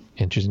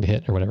choosing to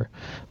hit or whatever.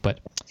 But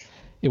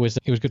it was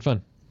good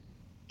fun.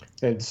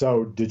 And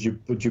so, did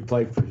you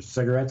play for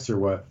cigarettes or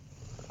what?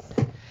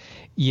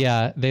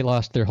 Yeah, they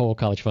lost their whole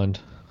college fund.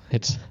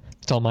 It's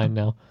all mine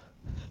now.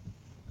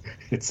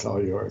 It's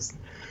all yours.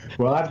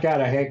 Well, I've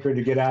got a hankering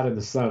to get out in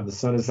the sun. The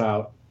sun is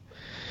out.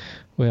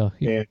 Well,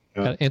 you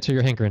got to answer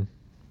your hankering.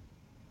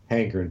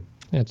 Hankering.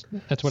 That's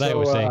what I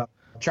always say.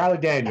 Charlie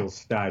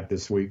Daniels died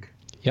this week.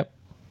 Yep.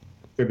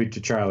 Tribute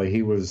to Charlie.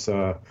 He was.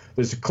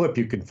 There's a clip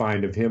you can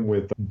find of him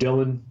with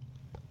Dylan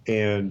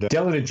and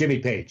Jimmy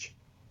Page.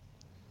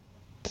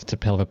 It's a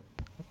hell of a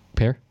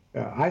pair.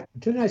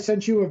 Didn't I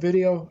send you a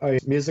video, a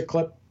music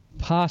clip?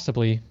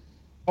 Possibly.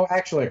 Oh,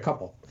 actually, a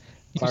couple.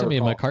 You sent me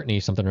a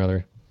McCartney something or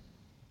other.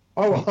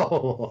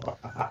 Oh.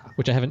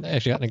 Which I haven't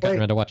actually gotten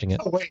around to watching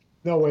it.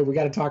 No way. We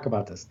got to talk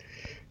about this.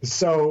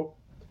 So,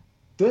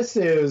 this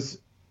is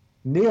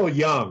Neil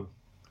Young,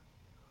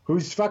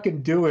 who's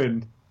fucking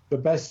doing the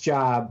best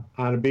job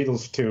on a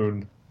Beatles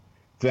tune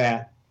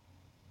that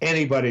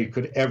anybody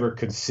could ever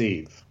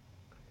conceive.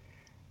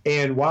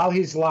 And while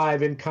he's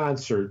live in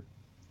concert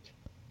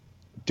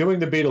doing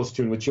the Beatles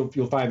tune, which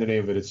you'll find the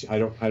name of it. It's I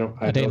don't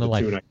A Day in the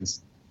Life.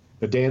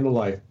 A Day in the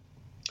Life.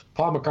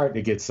 Paul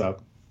McCartney gets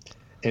up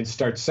and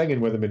starts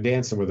singing with him and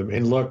dancing with him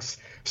and looks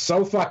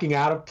so fucking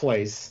out of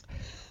place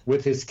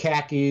with his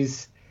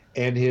khakis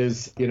and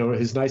his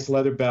nice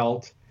leather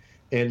belt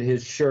and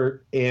his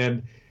shirt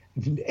and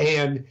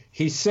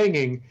he's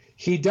singing.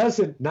 He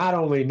doesn't not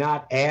only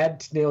not add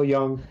to Neil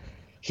Young,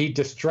 he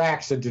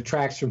distracts and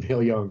detracts from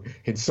Neil Young.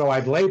 And so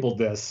I've labeled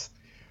this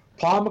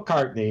Paul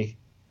McCartney,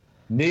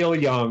 Neil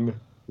Young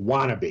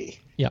wannabe.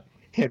 Yeah.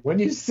 And when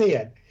you see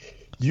it,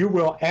 you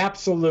will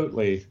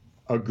absolutely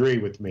agree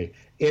with me.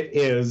 It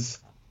is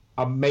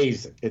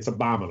amazing. It's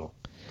abominable.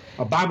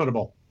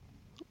 Abominable.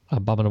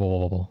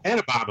 Abominable. And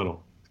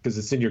abominable, because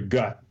it's in your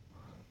gut.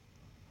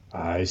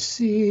 I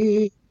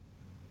see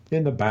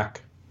in the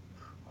back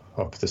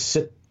of the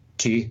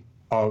city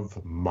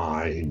of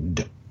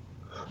mind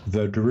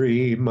the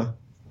dream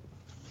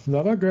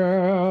of a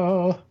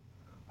girl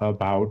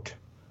about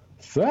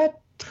that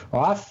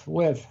off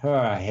with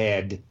her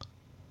head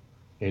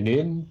and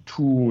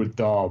into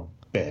the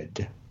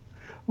bed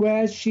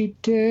where she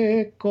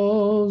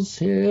tickles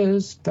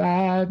his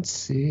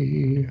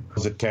fancy.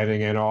 Was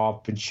attending an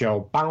orphan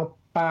show. Bow,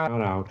 bow,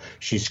 down.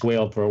 She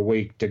squealed for a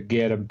week to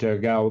get him to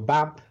go.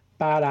 Bow,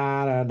 ba,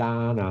 da, da,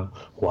 da, da.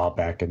 While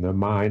back in the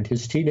mind,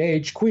 his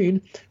teenage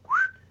queen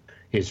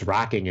is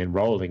rocking and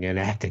rolling and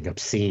acting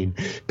obscene.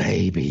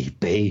 Baby,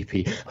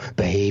 baby,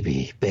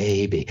 baby,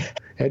 baby.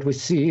 And we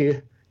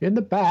see in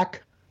the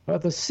back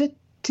of the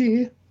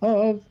city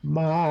of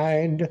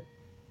mind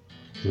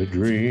the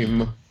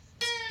dream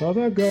of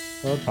a girl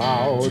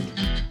about.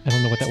 I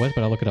don't know what that was,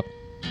 but I'll look it up.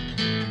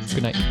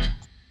 Good night.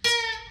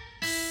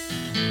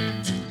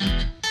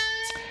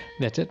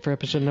 That's it for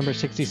episode number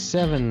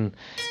 67.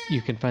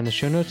 You can find the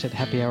show notes at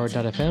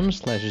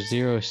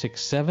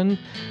happyhour.fm/067.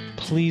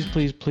 Please,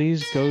 please,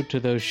 please go to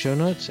those show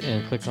notes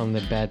and click on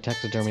the Bad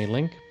Taxidermy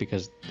link,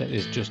 because that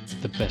is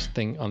just the best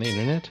thing on the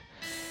internet.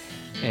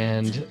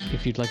 And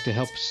if you'd like to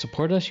help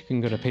support us, you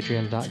can go to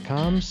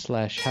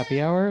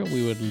patreon.com/happyhour.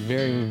 We would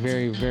very,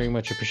 very, very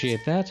much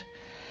appreciate that.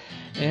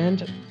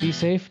 And be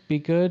safe, be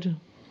good.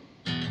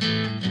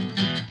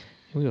 And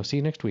we will see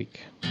you next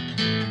week.